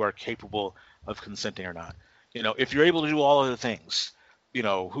not you are capable of consenting or not? If you're able to do all of the things,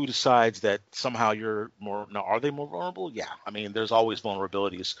 who decides that somehow you're more? Now, are they more vulnerable? Yeah, I mean, there's always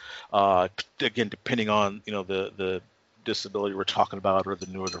vulnerabilities. Again, depending on the disability we're talking about or the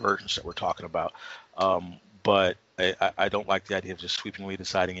neurodivergence that we're talking about. But I don't like the idea of just sweepingly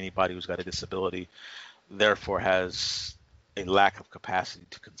deciding anybody who's got a disability therefore has a lack of capacity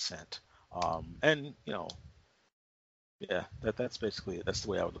to consent. And yeah, that's basically it. That's the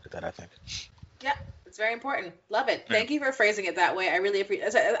way I would look at that, I think. Yeah, it's very important. Love it. Yeah. Thank you for phrasing it that way. I really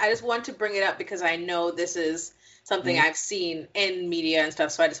appreciate. I just want to bring it up because I know this is something Mhm. I've seen in media and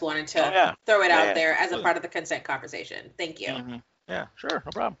stuff. So I just wanted Oh to yeah, throw it yeah, out yeah, there as a absolutely. part of the consent conversation. Thank you. Yeah, sure,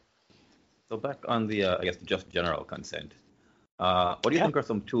 no problem. So back on the, I guess, just general consent. What do you Yeah. think are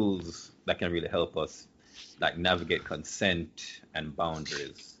some tools that can really help us, like navigate consent and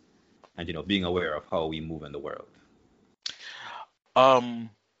boundaries, and being aware of how we move in the world? Um,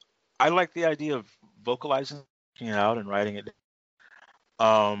 I like the idea of vocalizing it out and writing it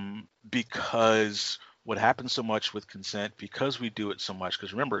because what happens so much with consent, because we do it so much,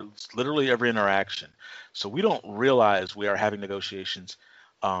 because remember, it's literally every interaction. So we don't realize we are having negotiations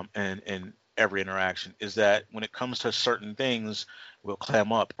in every interaction, is that when it comes to certain things, we'll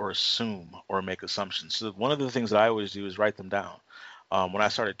clam up or assume or make assumptions. So one of the things that I always do is write them down. When I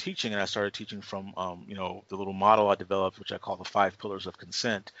started teaching, and I started teaching from, the little model I developed, which I call the 5 pillars of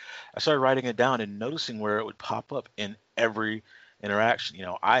consent, I started writing it down and noticing where it would pop up in every interaction.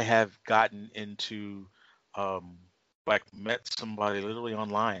 I have gotten into, um, like, met somebody literally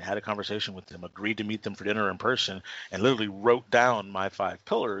online, had a conversation with them, agreed to meet them for dinner in person, and literally wrote down my 5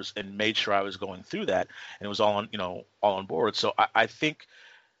 pillars and made sure I was going through that, and it was all on, all on board. So I think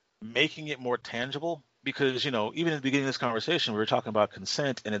making it more tangible, because even at the beginning of this conversation we were talking about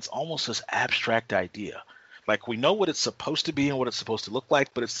consent, and it's almost this abstract idea, like we know what it's supposed to be and what it's supposed to look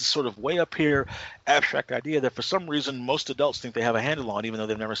like, but it's this sort of way up here abstract idea that for some reason most adults think they have a handle on, even though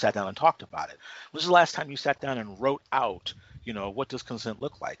they've never sat down and talked about it. When was the last time you sat down and wrote out, what does consent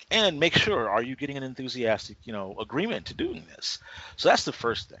look like, and make sure, are you getting an enthusiastic, agreement to doing this? So that's the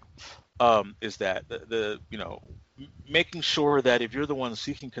first thing, is that making sure that if you're the one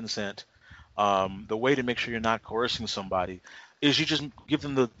seeking consent, the way to make sure you're not coercing somebody is you just give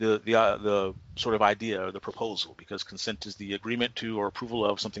them the sort of idea or the proposal, because consent is the agreement to or approval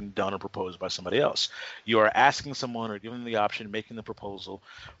of something done or proposed by somebody else. You are asking someone or giving them the option, making the proposal,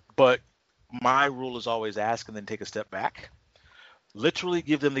 but my rule is always ask and then take a step back. Literally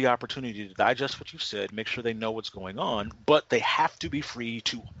give them the opportunity to digest what you've said, make sure they know what's going on, but they have to be free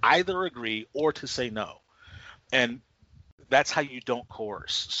to either agree or to say no. And that's how you don't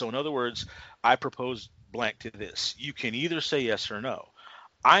coerce. So in other words, I propose blank to this. You can either say yes or no.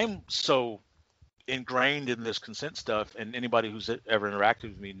 I'm so ingrained in this consent stuff, and anybody who's ever interacted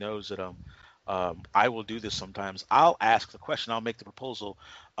with me knows that I will do this sometimes. I'll ask the question, I'll make the proposal.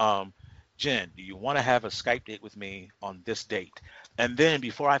 Um, Jen, do you want to have a Skype date with me on this date? And then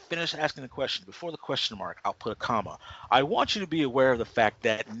before I finish asking the question, before the question mark, I'll put a comma. I want you to be aware of the fact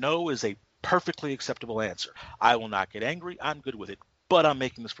that no is a perfectly acceptable answer. I will not get angry. I'm good with it, but I'm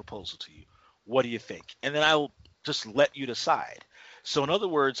making this proposal to you. What do you think? And then I will just let you decide. So in other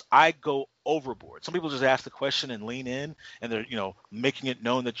words, I go overboard. Some people just ask the question and lean in, and they're, making it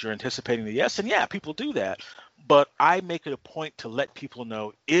known that you're anticipating the yes. And yeah, people do that. But I make it a point to let people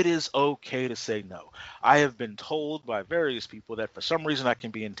know it is okay to say no. I have been told by various people that for some reason I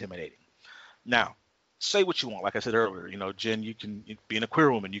can be intimidating. Now, say what you want. Like I said earlier, Jen, being a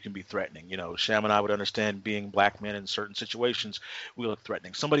queer woman, you can be threatening. Sham and I would understand being black men in certain situations, we look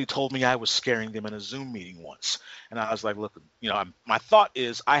threatening. Somebody told me I was scaring them in a Zoom meeting once. And I was like, look, my thought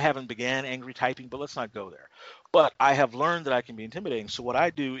is I haven't began angry typing, but let's not go there. But I have learned that I can be intimidating. So what I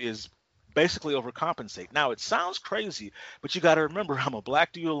do is basically overcompensate. Now, it sounds crazy, but you got to remember, I'm a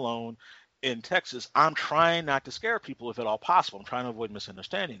black dude alone in Texas. I'm trying not to scare people if at all possible. I'm trying to avoid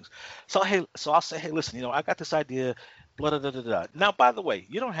misunderstandings. So I'll say, hey, listen, I got this idea, blah, blah, blah, blah, blah. Now, by the way,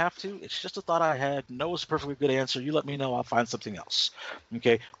 you don't have to. It's just a thought I had. No is a perfectly good answer. You let me know. I'll find something else.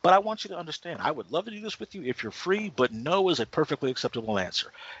 Okay. But I want you to understand, I would love to do this with you if you're free, but no is a perfectly acceptable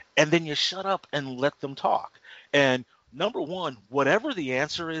answer. And then you shut up and let them talk. And number one, whatever the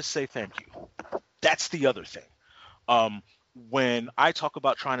answer is, say thank you. That's the other thing. Um, when I talk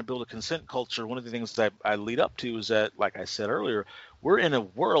about trying to build a consent culture, one of the things that I lead up to is that, like I said earlier, we're in a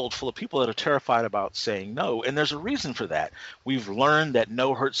world full of people that are terrified about saying no. And there's a reason for that. We've learned that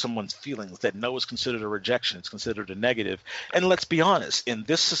no hurts someone's feelings, that no is considered a rejection. It's considered a negative. And let's be honest, in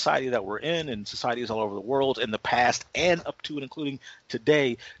this society that we're in societies all over the world, in the past and up to and including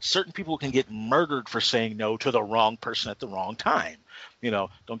today, certain people can get murdered for saying no to the wrong person at the wrong time.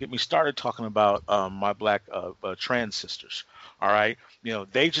 Don't get me started talking about my black trans sisters. All right.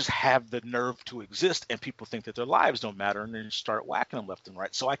 They just have the nerve to exist, and people think that their lives don't matter, and then start whacking them left and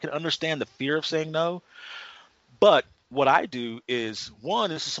right. So I can understand the fear of saying no, but what I do is, one,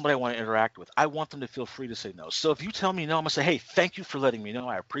 this is somebody I want to interact with. I want them to feel free to say no. So if you tell me no, I'm gonna say, hey, thank you for letting me know.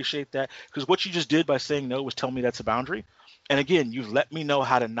 I appreciate that. Because what you just did by saying no was tell me that's a boundary. And again, you've let me know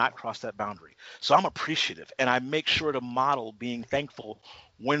how to not cross that boundary. So I'm appreciative, and I make sure to model being thankful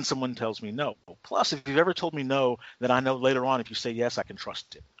when someone tells me no. Plus, if you've ever told me no, then I know later on if you say yes, I can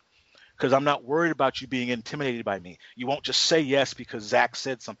trust it. Because I'm not worried about you being intimidated by me. You won't just say yes because Zach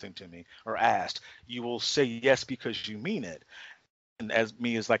said something to me or asked. You will say yes because you mean it. And as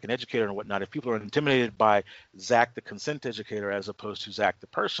me as like an educator and whatnot, if people are intimidated by Zach the consent educator as opposed to Zach the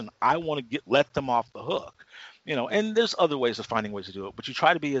person, I want to let them off the hook. And there's other ways of finding ways to do it, but you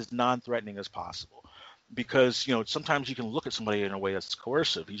try to be as non-threatening as possible, because sometimes you can look at somebody in a way that's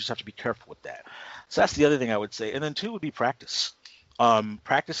coercive. You just have to be careful with that. So that's the other thing I would say. And then two would be practice.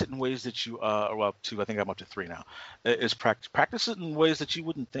 Practice it in ways that you well, two, I think I'm up to three now, is practice it in ways that you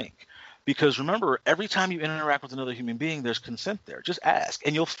wouldn't think. Because remember, every time you interact with another human being, there's consent there. Just ask,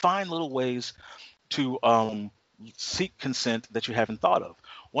 and you'll find little ways to seek consent that you haven't thought of.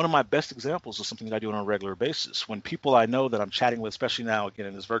 One of my best examples is something that I do on a regular basis. When people I know that I'm chatting with, especially now, again,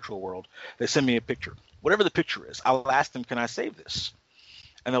 in this virtual world, they send me a picture. Whatever the picture is, I'll ask them, can I save this?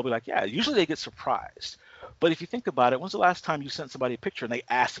 And they'll be like, yeah. Usually they get surprised. But if you think about it, when's the last time you sent somebody a picture and they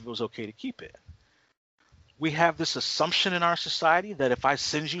asked if it was okay to keep it? We have this assumption in our society that if I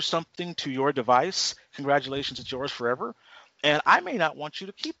send you something to your device, congratulations, it's yours forever. And I may not want you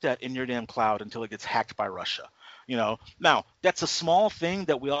to keep that in your damn cloud until it gets hacked by Russia. Now that's a small thing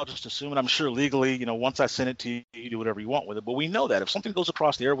that we all just assume, and I'm sure legally, once I send it to you, you do whatever you want with it. But we know that if something goes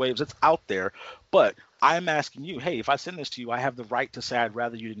across the airwaves, it's out there. But I'm asking you, hey, if I send this to you, I have the right to say I'd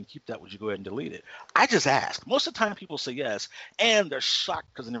rather you didn't keep that. Would you go ahead and delete it? I just ask. Most of the time, people say yes, and they're shocked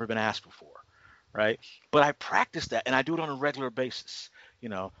because they've never been asked before, right? But I practice that, and I do it on a regular basis.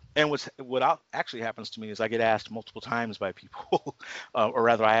 And what actually happens to me is I get asked multiple times by people, or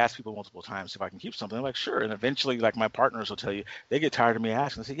rather I ask people multiple times if I can keep something. I'm like, sure. And eventually, like, my partners will tell you, they get tired of me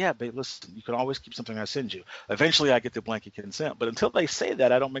asking. They say, yeah, babe, listen, you can always keep something I send you. Eventually I get the blanket consent. But until they say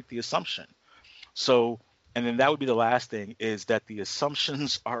that, I don't make the assumption. So, and then that would be the last thing, is that the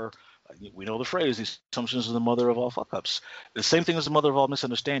assumptions are, we know the phrase, the assumptions are the mother of all fuck-ups. The same thing as the mother of all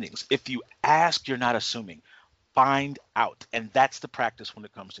misunderstandings. If you ask, you're not assuming. Find out. And that's the practice when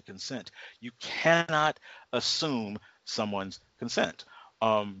it comes to consent. You cannot assume someone's consent.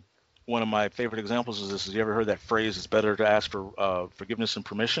 One of my favorite examples is this. Have you ever heard that phrase, it's better to ask for forgiveness and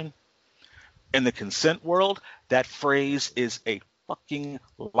permission? In the consent world, that phrase is a fucking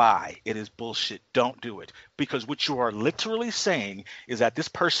lie. It is bullshit. Don't do it. Because what you are literally saying is that this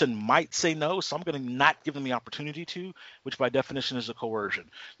person might say no, so I'm going to not give them the opportunity to, which by definition is a coercion.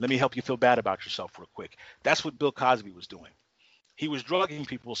 Let me help you feel bad about yourself real quick. That's what Bill Cosby was doing. He was drugging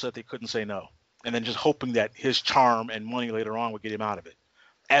people so that they couldn't say no, and then just hoping that his charm and money later on would get him out of it,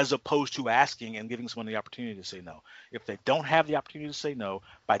 as opposed to asking and giving someone the opportunity to say no. If they don't have the opportunity to say no,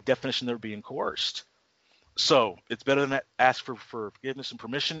 by definition, they're being coerced. So it's better than that. Ask for forgiveness and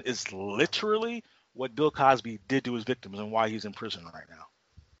permission is literally what Bill Cosby did to his victims and why he's in prison right now.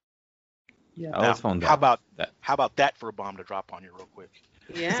 Yeah, I always found that. How about that for a bomb to drop on you real quick?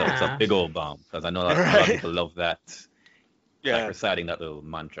 Yeah. So it's a big old bomb, because I know that a lot of people love that. Yeah. Like reciting that little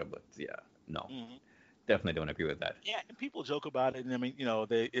mantra, but yeah, no. Mm-hmm. Definitely don't agree with that. Yeah, and people joke about it, and I mean,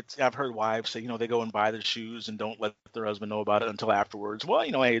 I've heard wives say, they go and buy the shoes and don't let their husband know about it until afterwards. Well,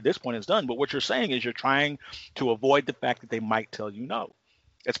 hey, at this point it's done. But what you're saying is you're trying to avoid the fact that they might tell you no.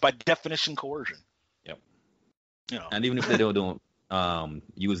 It's by definition coercion. Yep. And even if they don't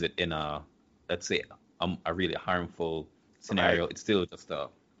use it in let's say a really harmful scenario, right, it's still just a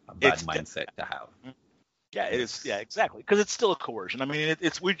bad mindset to have. Yeah, it is. Yeah, exactly. Because it's still a coercion. I mean,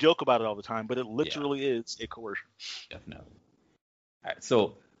 we joke about it all the time, but it literally is a coercion. Definitely. All right.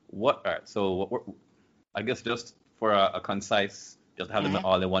 So what? All right. So I guess just for a concise, just have them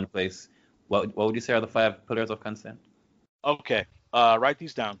all in one place. What would you say are the 5 pillars of consent? Okay. Write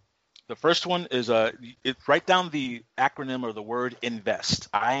these down. The first one is write down the acronym or the word INVEST.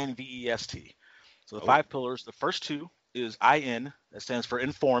 INVEST. So the 5 pillars. The first 2 is IN. That stands for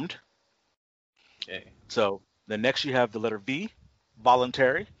informed. Okay. So the next you have the letter V,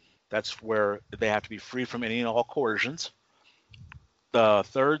 voluntary. That's where they have to be free from any and all coercions. The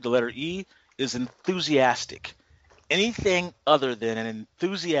third, the letter E, is enthusiastic. Anything other than an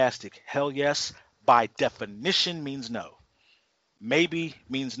enthusiastic hell yes, by definition, means no. Maybe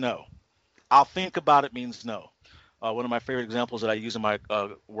means no. I'll think about it means no. One of my favorite examples that I use in my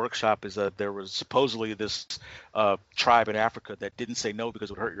workshop is that there was supposedly this tribe in Africa that didn't say no because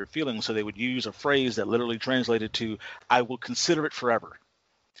it would hurt your feelings, so they would use a phrase that literally translated to, I will consider it forever.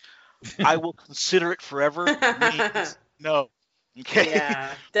 I will consider it forever means no. Okay.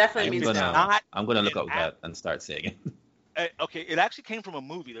 Yeah, definitely If means it's no. not I'm gonna look an up that and start saying it. okay, it actually came from a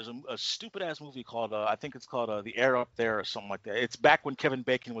movie. There's a stupid ass movie called I think it's called The Air Up There or something like that. It's back when Kevin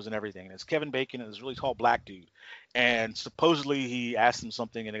Bacon was in everything. And it's Kevin Bacon and this really tall black dude, and supposedly he asked him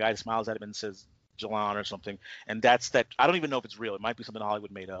something, and the guy smiles at him and says Jalan or something, and that's that. I don't even know if it's real. It might be something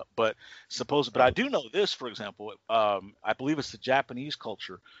Hollywood made up, but But I do know this, for example. I believe it's the Japanese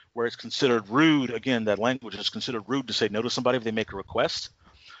culture where it's considered rude. Again, that language is considered rude to say no to somebody if they make a request.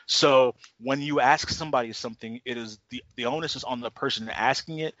 So when you ask somebody something, it is the onus is on the person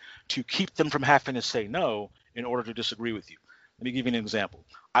asking it to keep them from having to say no in order to disagree with you. Let me give you an example.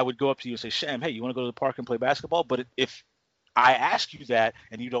 I would go up to you and say, Sham, hey, you want to go to the park and play basketball? But if I ask you that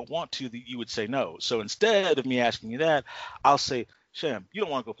and you don't want to, you would say no. So instead of me asking you that, I'll say, Sham, you don't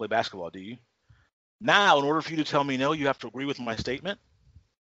want to go play basketball, do you? Now, in order for you to tell me no, you have to agree with my statement.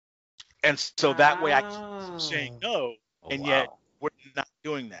 And so that way I keep saying no, Oh and yet wow, we're not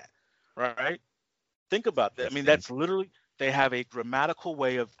doing that, right? Think about that. I mean, interesting. that's literally, they have a grammatical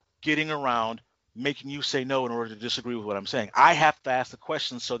way of getting around making you say no in order to disagree with what I'm saying. I have to ask the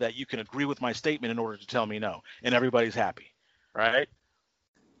question so that you can agree with my statement in order to tell me no, and everybody's happy, right?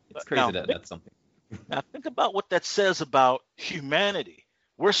 It's crazy Now, that that's something. think about what that says about humanity.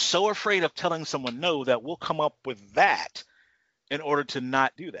 We're so afraid of telling someone no that we'll come up with that in order to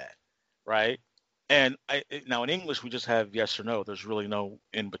not do that, right? And now in English we just have yes or no. There's really no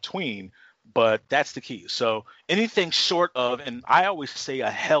in between, but that's the key. So anything short of, and I always say a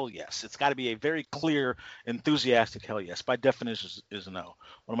hell yes. It's got to be a very clear, enthusiastic hell yes. By definition, is a no.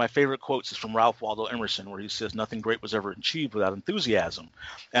 One of my favorite quotes is from Ralph Waldo Emerson, where he says, "Nothing great was ever achieved without enthusiasm."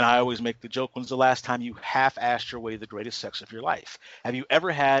 And I always make the joke, when's the last time you half-assed your way to the greatest sex of your life? Have you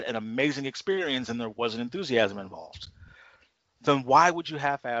ever had an amazing experience and there wasn't enthusiasm involved? Then why would you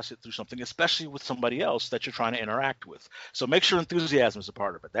half-ass it through something, especially with somebody else that you're trying to interact with? So make sure enthusiasm is a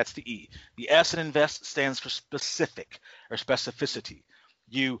part of it. That's the E. The S in invest stands for specific or specificity.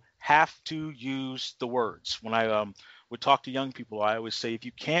 You have to use the words. When I would talk to young people, I always say if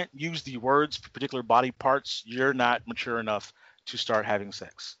you can't use the words for particular body parts, you're not mature enough to start having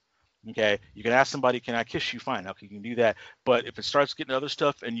sex. Okay, you can ask somebody, "Can I kiss you?" Fine, okay, you can do that. But if it starts getting other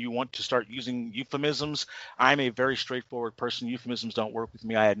stuff and you want to start using euphemisms, I'm a very straightforward person. Euphemisms don't work with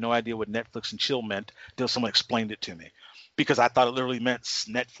me. I had no idea what Netflix and chill meant until someone explained it to me, because I thought it literally meant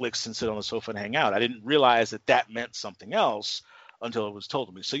Netflix and sit on the sofa and hang out. I didn't realize that that meant something else until it was told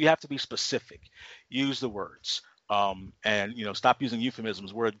to me. So you have to be specific. Use the words. And stop using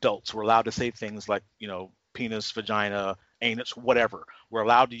euphemisms. We're adults. We're allowed to say things like, penis, vagina, anus, whatever. We're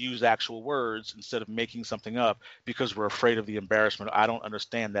allowed to use actual words instead of making something up because we're afraid of the embarrassment. I don't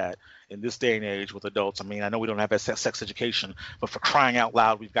understand that in this day and age with adults. I mean, I know we don't have sex education, but for crying out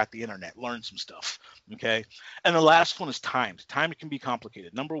loud, we've got the internet. Learn some stuff, okay? And the last one is timed. Timed can be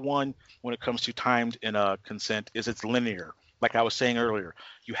complicated. Number one, when it comes to timed in consent, is it's linear. Like I was saying earlier,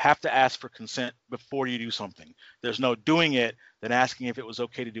 you have to ask for consent before you do something. There's no doing it, then asking if it was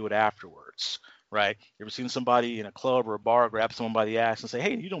okay to do it afterwards. Right? You ever seen somebody in a club or a bar grab someone by the ass and say,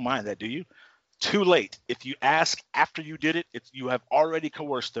 "Hey, you don't mind that, do you?" Too late. If you ask after you did it, you have already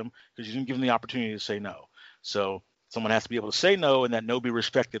coerced them because you didn't give them the opportunity to say no. So someone has to be able to say no and that no be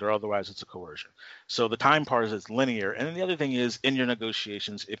respected, or otherwise it's a coercion. So the time part is it's linear. And then the other thing is, in your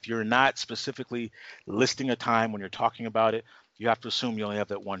negotiations, if you're not specifically listing a time when you're talking about it, you have to assume you only have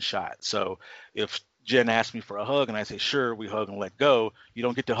that one shot. So if Jen asked me for a hug and I say, sure, we hug and let go, you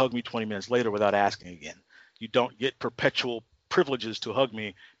don't get to hug me 20 minutes later without asking again. You don't get perpetual privileges to hug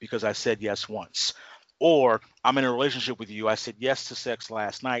me because I said yes once. Or I'm in a relationship with you, I said yes to sex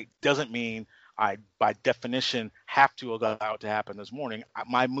last night, doesn't mean I, by definition, have to allow it to happen this morning.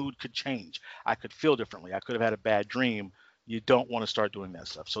 My mood could change. I could feel differently. I could have had a bad dream. You don't want to start doing that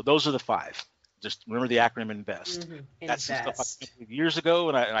stuff. So those are the 5. Just remember the acronym INVEST. That's some stuff I came up with years ago,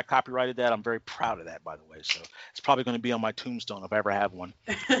 and I copyrighted that. I'm very proud of that, by the way. So it's probably going to be on my tombstone if I ever have one.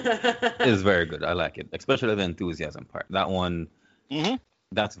 It's very good. I like it, especially the enthusiasm part. That one, Mm-hmm.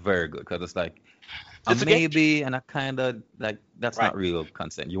 that's very good because it's like a It's a game. maybe and a kind of like that's Right. not real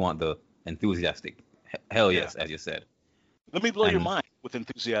consent. You want the enthusiastic hell Yeah. yes, as you said. Let me blow your And mind with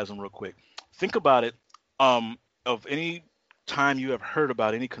enthusiasm real quick. Think about it. Of any time you have heard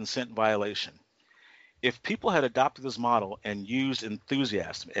about any consent violation, if people had adopted this model and used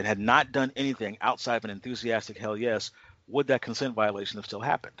enthusiasm and had not done anything outside of an enthusiastic hell yes, would that consent violation have still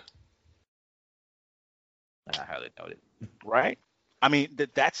happened? I highly doubt it. Right? I mean,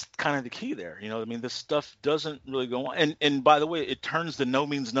 that's kind of the key there. I mean, this stuff doesn't really go on. And by the way, it turns the no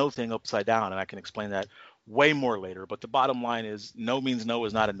means no thing upside down, and I can explain that way more later. But the bottom line is no means no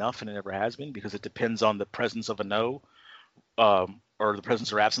is not enough, and it never has been, because it depends on the presence of a no, or the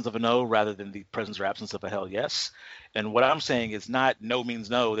presence or absence of a no, rather than the presence or absence of a hell yes. And what I'm saying is not no means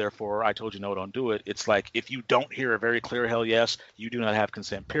no, therefore I told you no, don't do it. It's like, if you don't hear a very clear hell yes, you do not have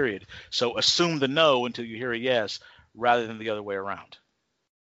consent, period. So assume the no until you hear a yes, rather than the other way around.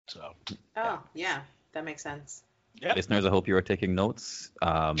 So, yeah, that makes sense. yeah. Listeners, I hope you are taking notes.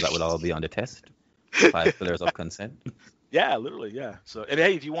 That will all be on the test. 5 pillars of consent. Yeah, literally, yeah. So, and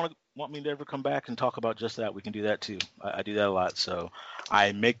hey, if you want me to ever come back and talk about just that, we can do that too. I do that a lot. So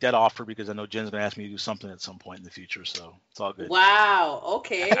I make that offer because I know Jen's gonna ask me to do something at some point in the future. So it's all good. Wow.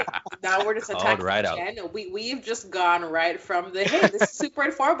 Okay. Now we're just attacking right out. Jen. We've just gone right from the hey, this is super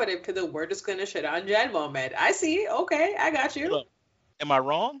informative to the we're just gonna shit on Jen moment. I see. Okay, I got you. Look, am I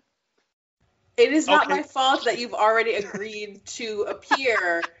wrong? It is not Okay. my fault that you've already agreed to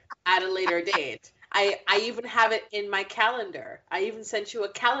appear at a later date. I even have it in my calendar. I even sent you a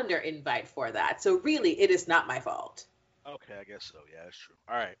calendar invite for that. So really, it is not my fault. Okay, I guess so. Yeah, that's true.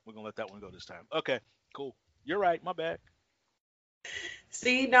 All right, we're gonna let that one go this time. Okay, cool. You're right. My bad.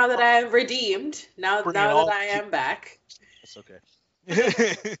 See, now that I am redeemed, now Bring it that all I am back, That's okay.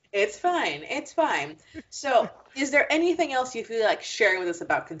 it's fine. It's fine. So, is there anything else you feel like sharing with us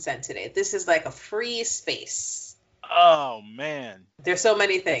about consent today? This is like a free space. Oh man. There's so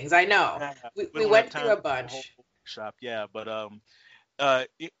many things. I know. Yeah, We don't went have through a time for whole bunch. workshop. Yeah, but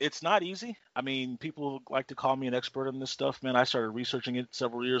it's not easy. I mean, people like to call me an expert on this stuff, man. I started researching it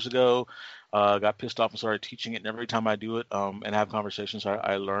several years ago. Got pissed off and started teaching it, and every time I do it, and have conversations,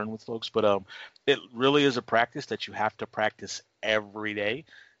 I learn with folks. But it really is a practice that you have to practice every day.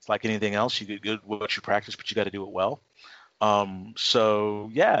 It's like anything else. You get good at what you practice, but you got to do it well. So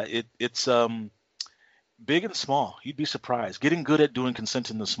yeah, it's big and small. You'd be surprised. Getting good at doing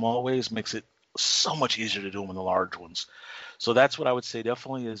consent in the small ways makes it so much easier to do them in the large ones. So that's what I would say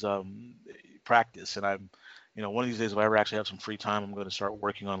definitely is practice. And I'm, one of these days, if I ever actually have some free time, I'm going to start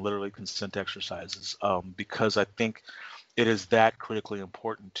working on literally consent exercises, because I think it is that critically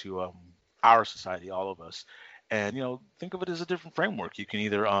important to our society, all of us. And, think of it as a different framework. You can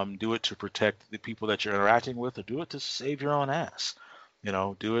either do it to protect the people that you're interacting with, or do it to save your own ass.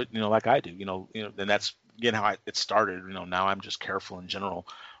 Do it, like I do, and that's again how it started. Now I'm just careful in general,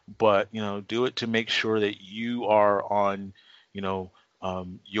 but do it to make sure that you are on,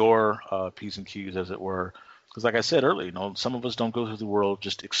 your P's and Q's, as it were. Because like I said earlier, some of us don't go through the world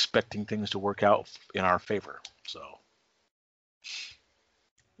just expecting things to work out in our favor. So.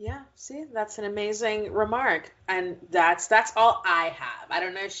 Yeah, see, that's an amazing remark. And that's all I have. I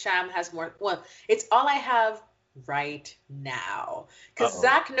don't know if Sham has more. Well, it's all I have right now. Because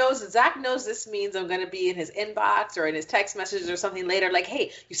Zach knows this means I'm going to be in his inbox or in his text messages or something later. Like,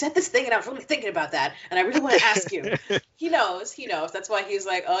 hey, you said this thing and I was really thinking about that. And I really want to ask you. He knows. That's why he's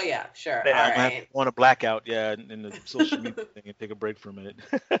like, oh yeah, sure. Yeah, all I'm right. want to black out, in the social media thing and take a break for a minute.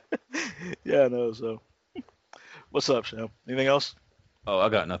 Yeah, no, so. What's up, Sham? Anything else? Oh, I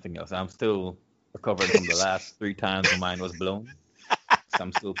got nothing else. I'm still recovering from the last 3 times my mind was blown. So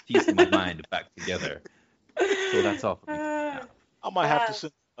I'm still piecing my mind back together. So that's all for me. Yeah. I might have to Yeah,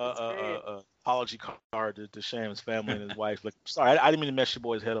 send that's great. a apology card to Sham's family and his wife. Like, sorry, I didn't mean to mess your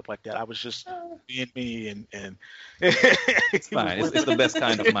boy's head up like that. I was just being me, and It's fine. It's the best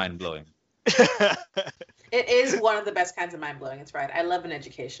kind of mind blowing. It is one of the best kinds of mind blowing. It's right. I love an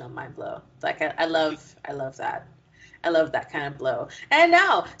educational mind blow. Like I love that. I love that kind of blow. And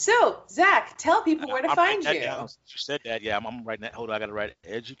now, so Zach, tell people where to I'm find writing that you. down since you said that. Yeah, I'm writing that. Hold on, I got to write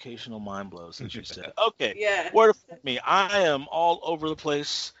educational mind blow since you said. Okay, Yeah. where to find me? I am all over the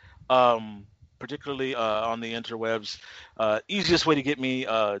place, particularly on the interwebs. Easiest way to get me,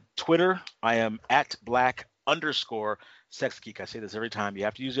 Twitter. I am at @black_sex geek. I say this every time. You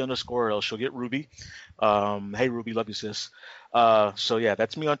have to use the underscore, or else she'll get Ruby. Hey Ruby, love you, sis. So yeah,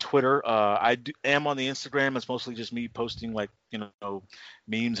 that's me on Twitter. I am on the Instagram. It's mostly just me posting like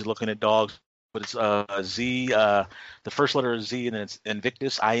memes and looking at dogs. But it's Z. The first letter is Z, and then it's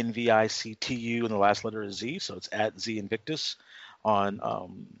Invictus, INVICTU, and the last letter is Z. So it's at Z Invictus on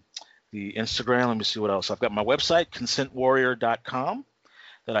the Instagram. Let me see what else. I've got my website, consentwarrior.com,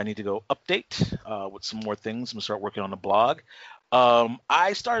 that I need to go update with some more things. I'm gonna start working on a blog.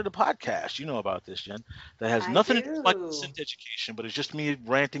 I started a podcast, you know about this, Jen, that has I nothing to do with my do. consent education, but it's just me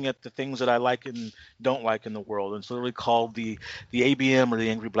ranting at the things that I like and don't like in the world. And it's literally called the ABM, or the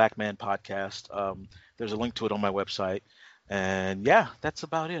Angry Black Man Podcast. There's a link to it on my website. And yeah, that's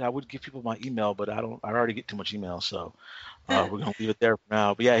about it. I would give people my email, but I already get too much email, so we're gonna leave it there for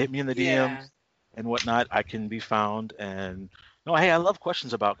now. But yeah, hit me in the Yeah. DMs and whatnot. I can be found, and No, hey, I love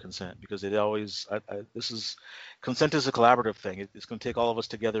questions about consent because consent is a collaborative thing. It's going to take all of us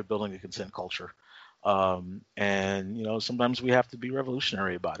together building a consent culture. And sometimes we have to be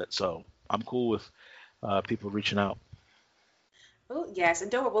revolutionary about it. So I'm cool with people reaching out. Oh, yes. And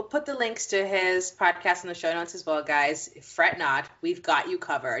don't worry, we'll put the links to his podcast in the show notes as well, guys. Fret not. We've got you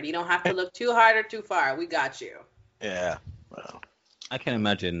covered. You don't have to look too hard or too far. We got you. Yeah. Well, I can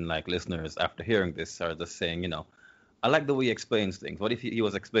imagine like listeners after hearing this are just saying, I like the way he explains things. What if he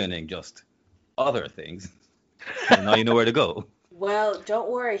was explaining just other things? And now you know where to go. Well, don't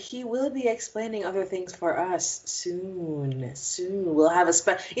worry. He will be explaining other things for us soon. Soon. We'll have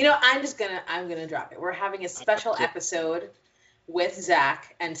I'm gonna drop it. We're having a special episode with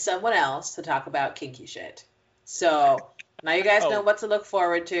Zach and someone else to talk about kinky shit. So now you guys know what to look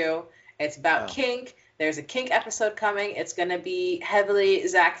forward to. It's about kink. There's a kink episode coming. It's going to be heavily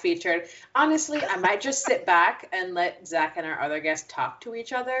Zach featured. Honestly, I might just sit back and let Zach and our other guests talk to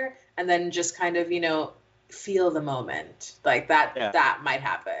each other and then just kind of, feel the moment. Like that might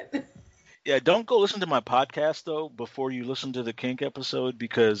happen. Yeah, don't go listen to my podcast though before you listen to the kink episode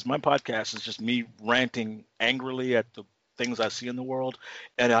because my podcast is just me ranting angrily at the things I see in the world,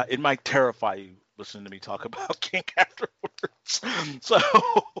 and it might terrify you listening to me talk about kink afterwards. So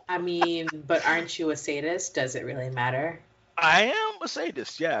I mean, but aren't you a sadist? Does it really matter? I am a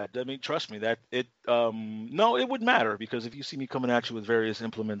sadist. Yeah, I mean, trust me that it. No, it would matter because if you see me coming at you with various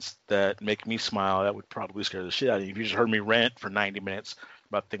implements that make me smile, that would probably scare the shit out of you. If you just heard me rant for 90 minutes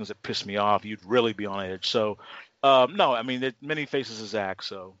about things that piss me off, you'd really be on edge. So, no, I mean, many faces of Zach.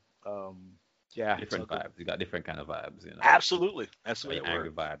 So, yeah, Different vibes. You got different kind of vibes, Absolutely, that's the way You it got your angry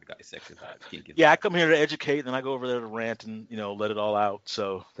works. vibe. You got your sexy vibe. Kinky Yeah, I vibe. come here to educate, and I go over there to rant and let it all out.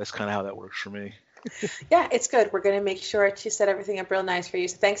 So that's kind of how that works for me. Yeah, it's good. We're going to make sure to set everything up real nice for you.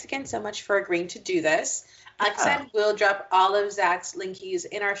 So thanks again so much for agreeing to do this. Like I said, we'll drop all of Zach's linkies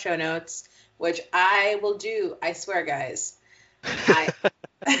in our show notes, which I will do. I swear, guys.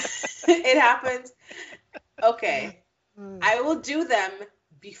 It happens. Okay. I will do them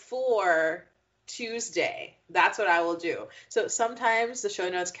before Tuesday. That's what I will do. So sometimes the show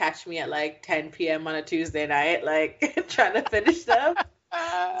notes catch me at like 10 p.m. on a Tuesday night, like trying to finish them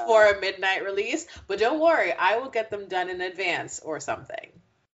for a midnight release. But don't worry, I will get them done in advance or something.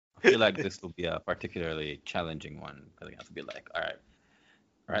 I feel like this will be a particularly challenging one because you have to be like, all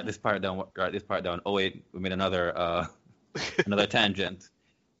right, this part down, write this part down. Oh wait, we made another another tangent.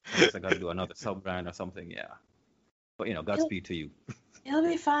 I guess I got to do another subline or something. Yeah, but Godspeed to you. It'll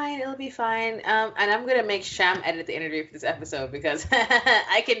be fine. It'll be fine. And I'm gonna make Sham edit the interview for this episode because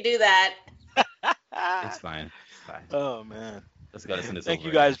I can do that. It's fine. It's fine. Oh man. Let's go listen to this. Thank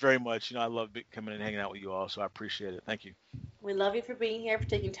you guys very much. I love coming and hanging out with you all, so I appreciate it. Thank you. We love you for being here, for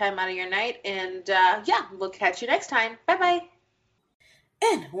taking time out of your night, and we'll catch you next time. Bye bye.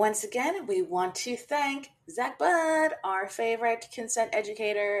 And once again, we want to thank Zach Budd, our favorite consent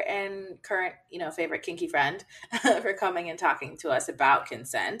educator and current, favorite kinky friend, for coming and talking to us about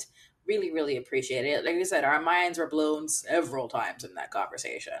consent. Really, really appreciate it. Like I said, our minds were blown several times in that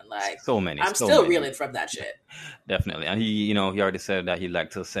conversation. Like so many. I'm still reeling from that shit. Definitely, and he already said that he'd like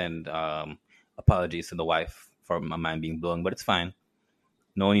to send apologies to the wife for my mind being blown, but it's fine.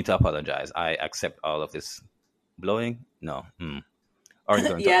 No need to apologize. I accept all of this blowing. No.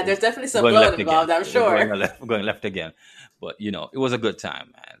 Yeah, there's definitely some blood involved, I'm sure. We're going left again. But, it was a good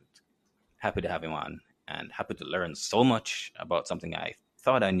time and happy to have him on and happy to learn so much about something I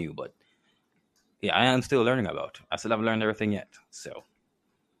thought I knew. But, yeah, I am still learning about. I still haven't learned everything yet. So,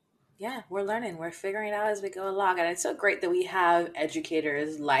 yeah, we're learning. We're figuring it out as we go along. And it's so great that we have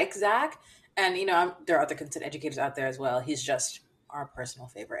educators like Zach. And, there are other consent educators out there as well. He's just our personal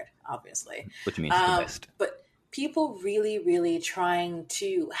favorite, obviously. Which means the best. But people really, really trying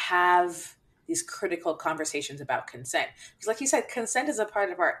to have these critical conversations about consent. Because like you said, consent is a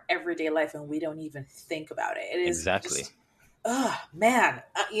part of our everyday life and we don't even think about it. It is exactly. Oh, man.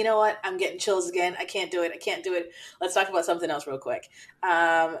 You know what? I'm getting chills again. I can't do it. Let's talk about something else real quick.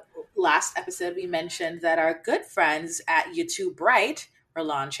 Last episode, we mentioned that our good friends at YouTube Bright are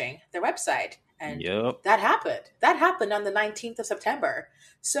launching their website. And that happened on the 19th of September.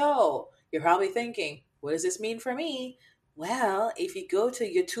 So you're probably thinking, what does this mean for me? Well, if you go to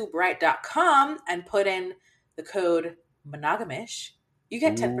youtubebright.com and put in the code monogamish, you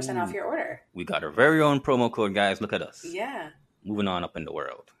get 10% off your order. We got our very own promo code, guys. Look at us. Yeah. Moving on up in the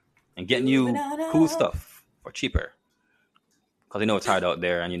world and getting you cool stuff for cheaper. Because it's hard out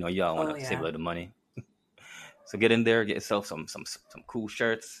there and y'all want to save a little money. So get in there, get yourself some cool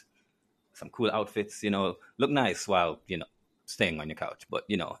shirts, some cool outfits, look nice while, staying on your couch. But,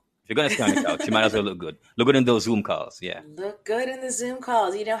 if you're gonna stay on the couch, you might as well look good. Look good in those Zoom calls. Yeah. Look good in the Zoom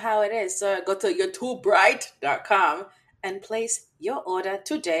calls. You know how it is. So go to youtubebright.com and place your order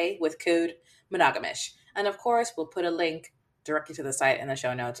today with code Monogamish. And of course, we'll put a link directly to the site in the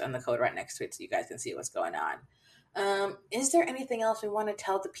show notes and the code right next to it so you guys can see what's going on. Is there anything else we want to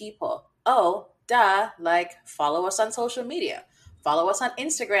tell the people? Oh, like follow us on social media. Follow us on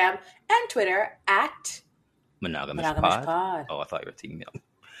Instagram and Twitter at Monogamish Pod. Oh, I thought you were teaming up.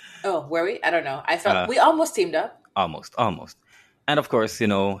 Oh, were we? I don't know. I felt we almost teamed up. Almost. And of course,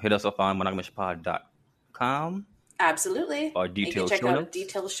 hit us up on monogamishpod.com. Absolutely. Or detailed you can check show out notes.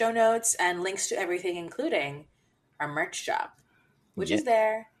 detailed show notes and links to everything, including our merch shop, which is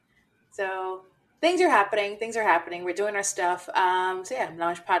there. So things are happening. We're doing our stuff.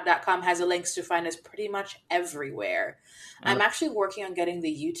 monogamishpod.com has the links to find us pretty much everywhere. I'm actually working on getting the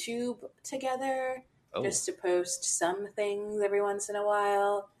YouTube together just to post some things every once in a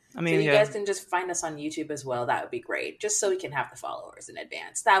while. I mean, so you guys can just find us on YouTube as well. That would be great. Just so we can have the followers in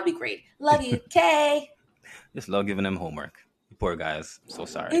advance. That would be great. Love you, Kay. Just love giving them homework. Poor guys. So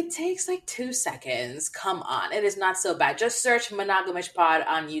sorry. It takes like 2 seconds. Come on. It is not so bad. Just search Monogamish Pod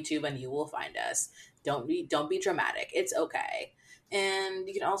on YouTube and you will find us. Don't be dramatic. It's okay. And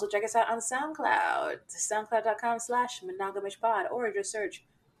you can also check us out on SoundCloud. SoundCloud.com/monogamishpod, or just search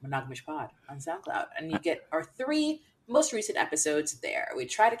Monogamish Pod on SoundCloud. And you get our 3 most recent episodes there. We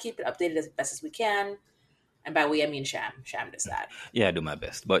try to keep it updated as best as we can. And by we, I mean Sham. Sham does that. Yeah, I do my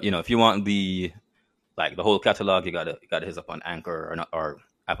best. But, if you want the whole catalog, you gotta hit us up on Anchor or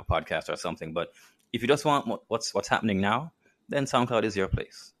Apple Podcast or something. But if you just want what's happening now, then SoundCloud is your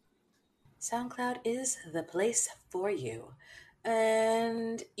place. SoundCloud is the place for you.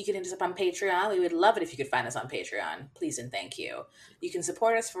 And you can hit us up on Patreon. We would love it if you could find us on Patreon. Please and thank you. You can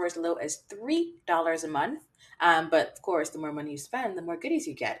support us for as low as $3 a month. But of course, the more money you spend, the more goodies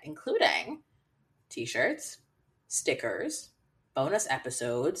you get, including t-shirts, stickers, bonus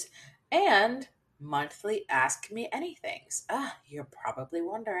episodes, and monthly Ask Me Anythings. You're probably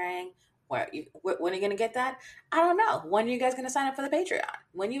wondering, when are you going to get that? I don't know. When are you guys going to sign up for the Patreon?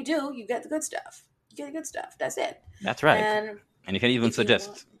 When you do, you get the good stuff. That's it. That's right. And you can even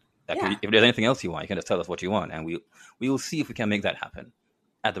suggest if there's anything else you want, you can just tell us what you want, and we will see if we can make that happen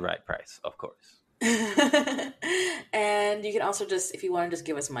at the right price, of course. And you can also if you want to just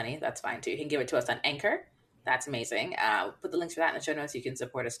give us money, that's fine too. You can give it to us on Anchor. That's amazing. Put the links for that in the show notes. You can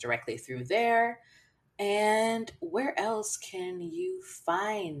support us directly through there. And where else can you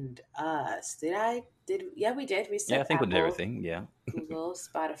find us? We did. We said I think Apple, we did everything. Yeah. Google,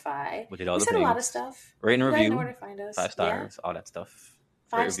 Spotify. We did all we the said things. A lot of stuff. Rate and review. You know where to find us. 5 stars. All that stuff.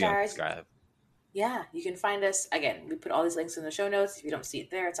 5 stars. Subscribe. Yeah, you can find us. Again, we put all these links in the show notes. If you don't see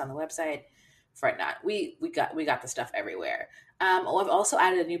it there, it's on the website. Fret not. We got the stuff everywhere. I've also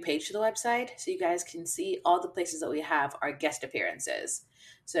added a new page to the website so you guys can see all the places that we have our guest appearances.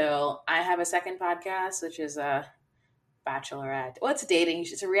 So I have a second podcast, which is a Bachelorette. Well,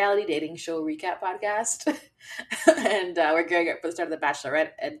 it's a reality dating show recap podcast. And we're gearing up for the start of the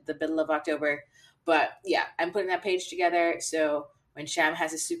Bachelorette at the middle of October. But yeah, I'm putting that page together. So when Sham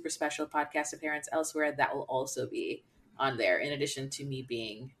has a super special podcast appearance elsewhere, that will also be on there, in addition to me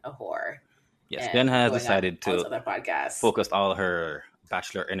being a whore. Yes, Jen has decided to focus all her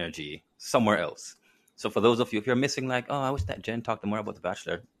Bachelor energy somewhere else. So for those of you, if you're missing, I wish that Jen talked more about The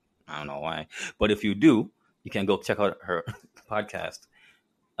Bachelor. I don't know why. But if you do, you can go check out her podcast.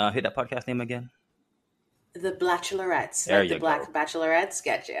 Hit that podcast name again. The Bachelorettes. There you Black go. Bachelorettes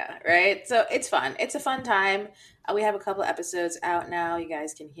get you, right? So it's fun. It's a fun time. We have a couple of episodes out now. You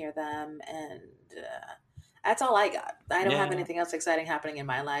guys can hear them. And that's all I got. I don't have anything else exciting happening in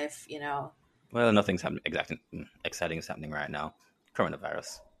my life, Well, nothing's exciting is happening right now.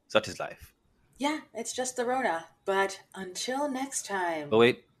 Coronavirus. Such is life. Yeah, it's just the Rona. But until next time, But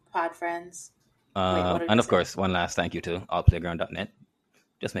wait. pod friends. And of course, one last thank you to allplayground.net.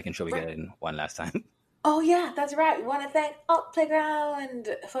 Just making sure we get it in one last time. Oh, yeah, that's right. We want to thank Alt Playground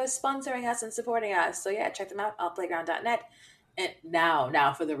for sponsoring us and supporting us. So, yeah, check them out, altplayground.net. And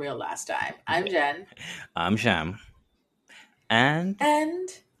now for the real last time. I'm Jen. I'm Sham. And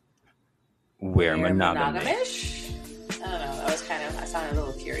we're monogamish. I don't know. I sounded a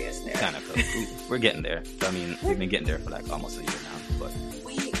little curious there. Kind of cool. We're getting there. I mean, we've been getting there for almost a year now. But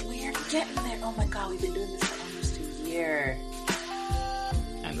we're getting there. Oh, my God. We've been doing this for almost a year.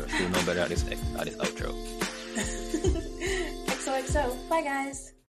 And we're still no better at this outro. XOXO. Bye, guys.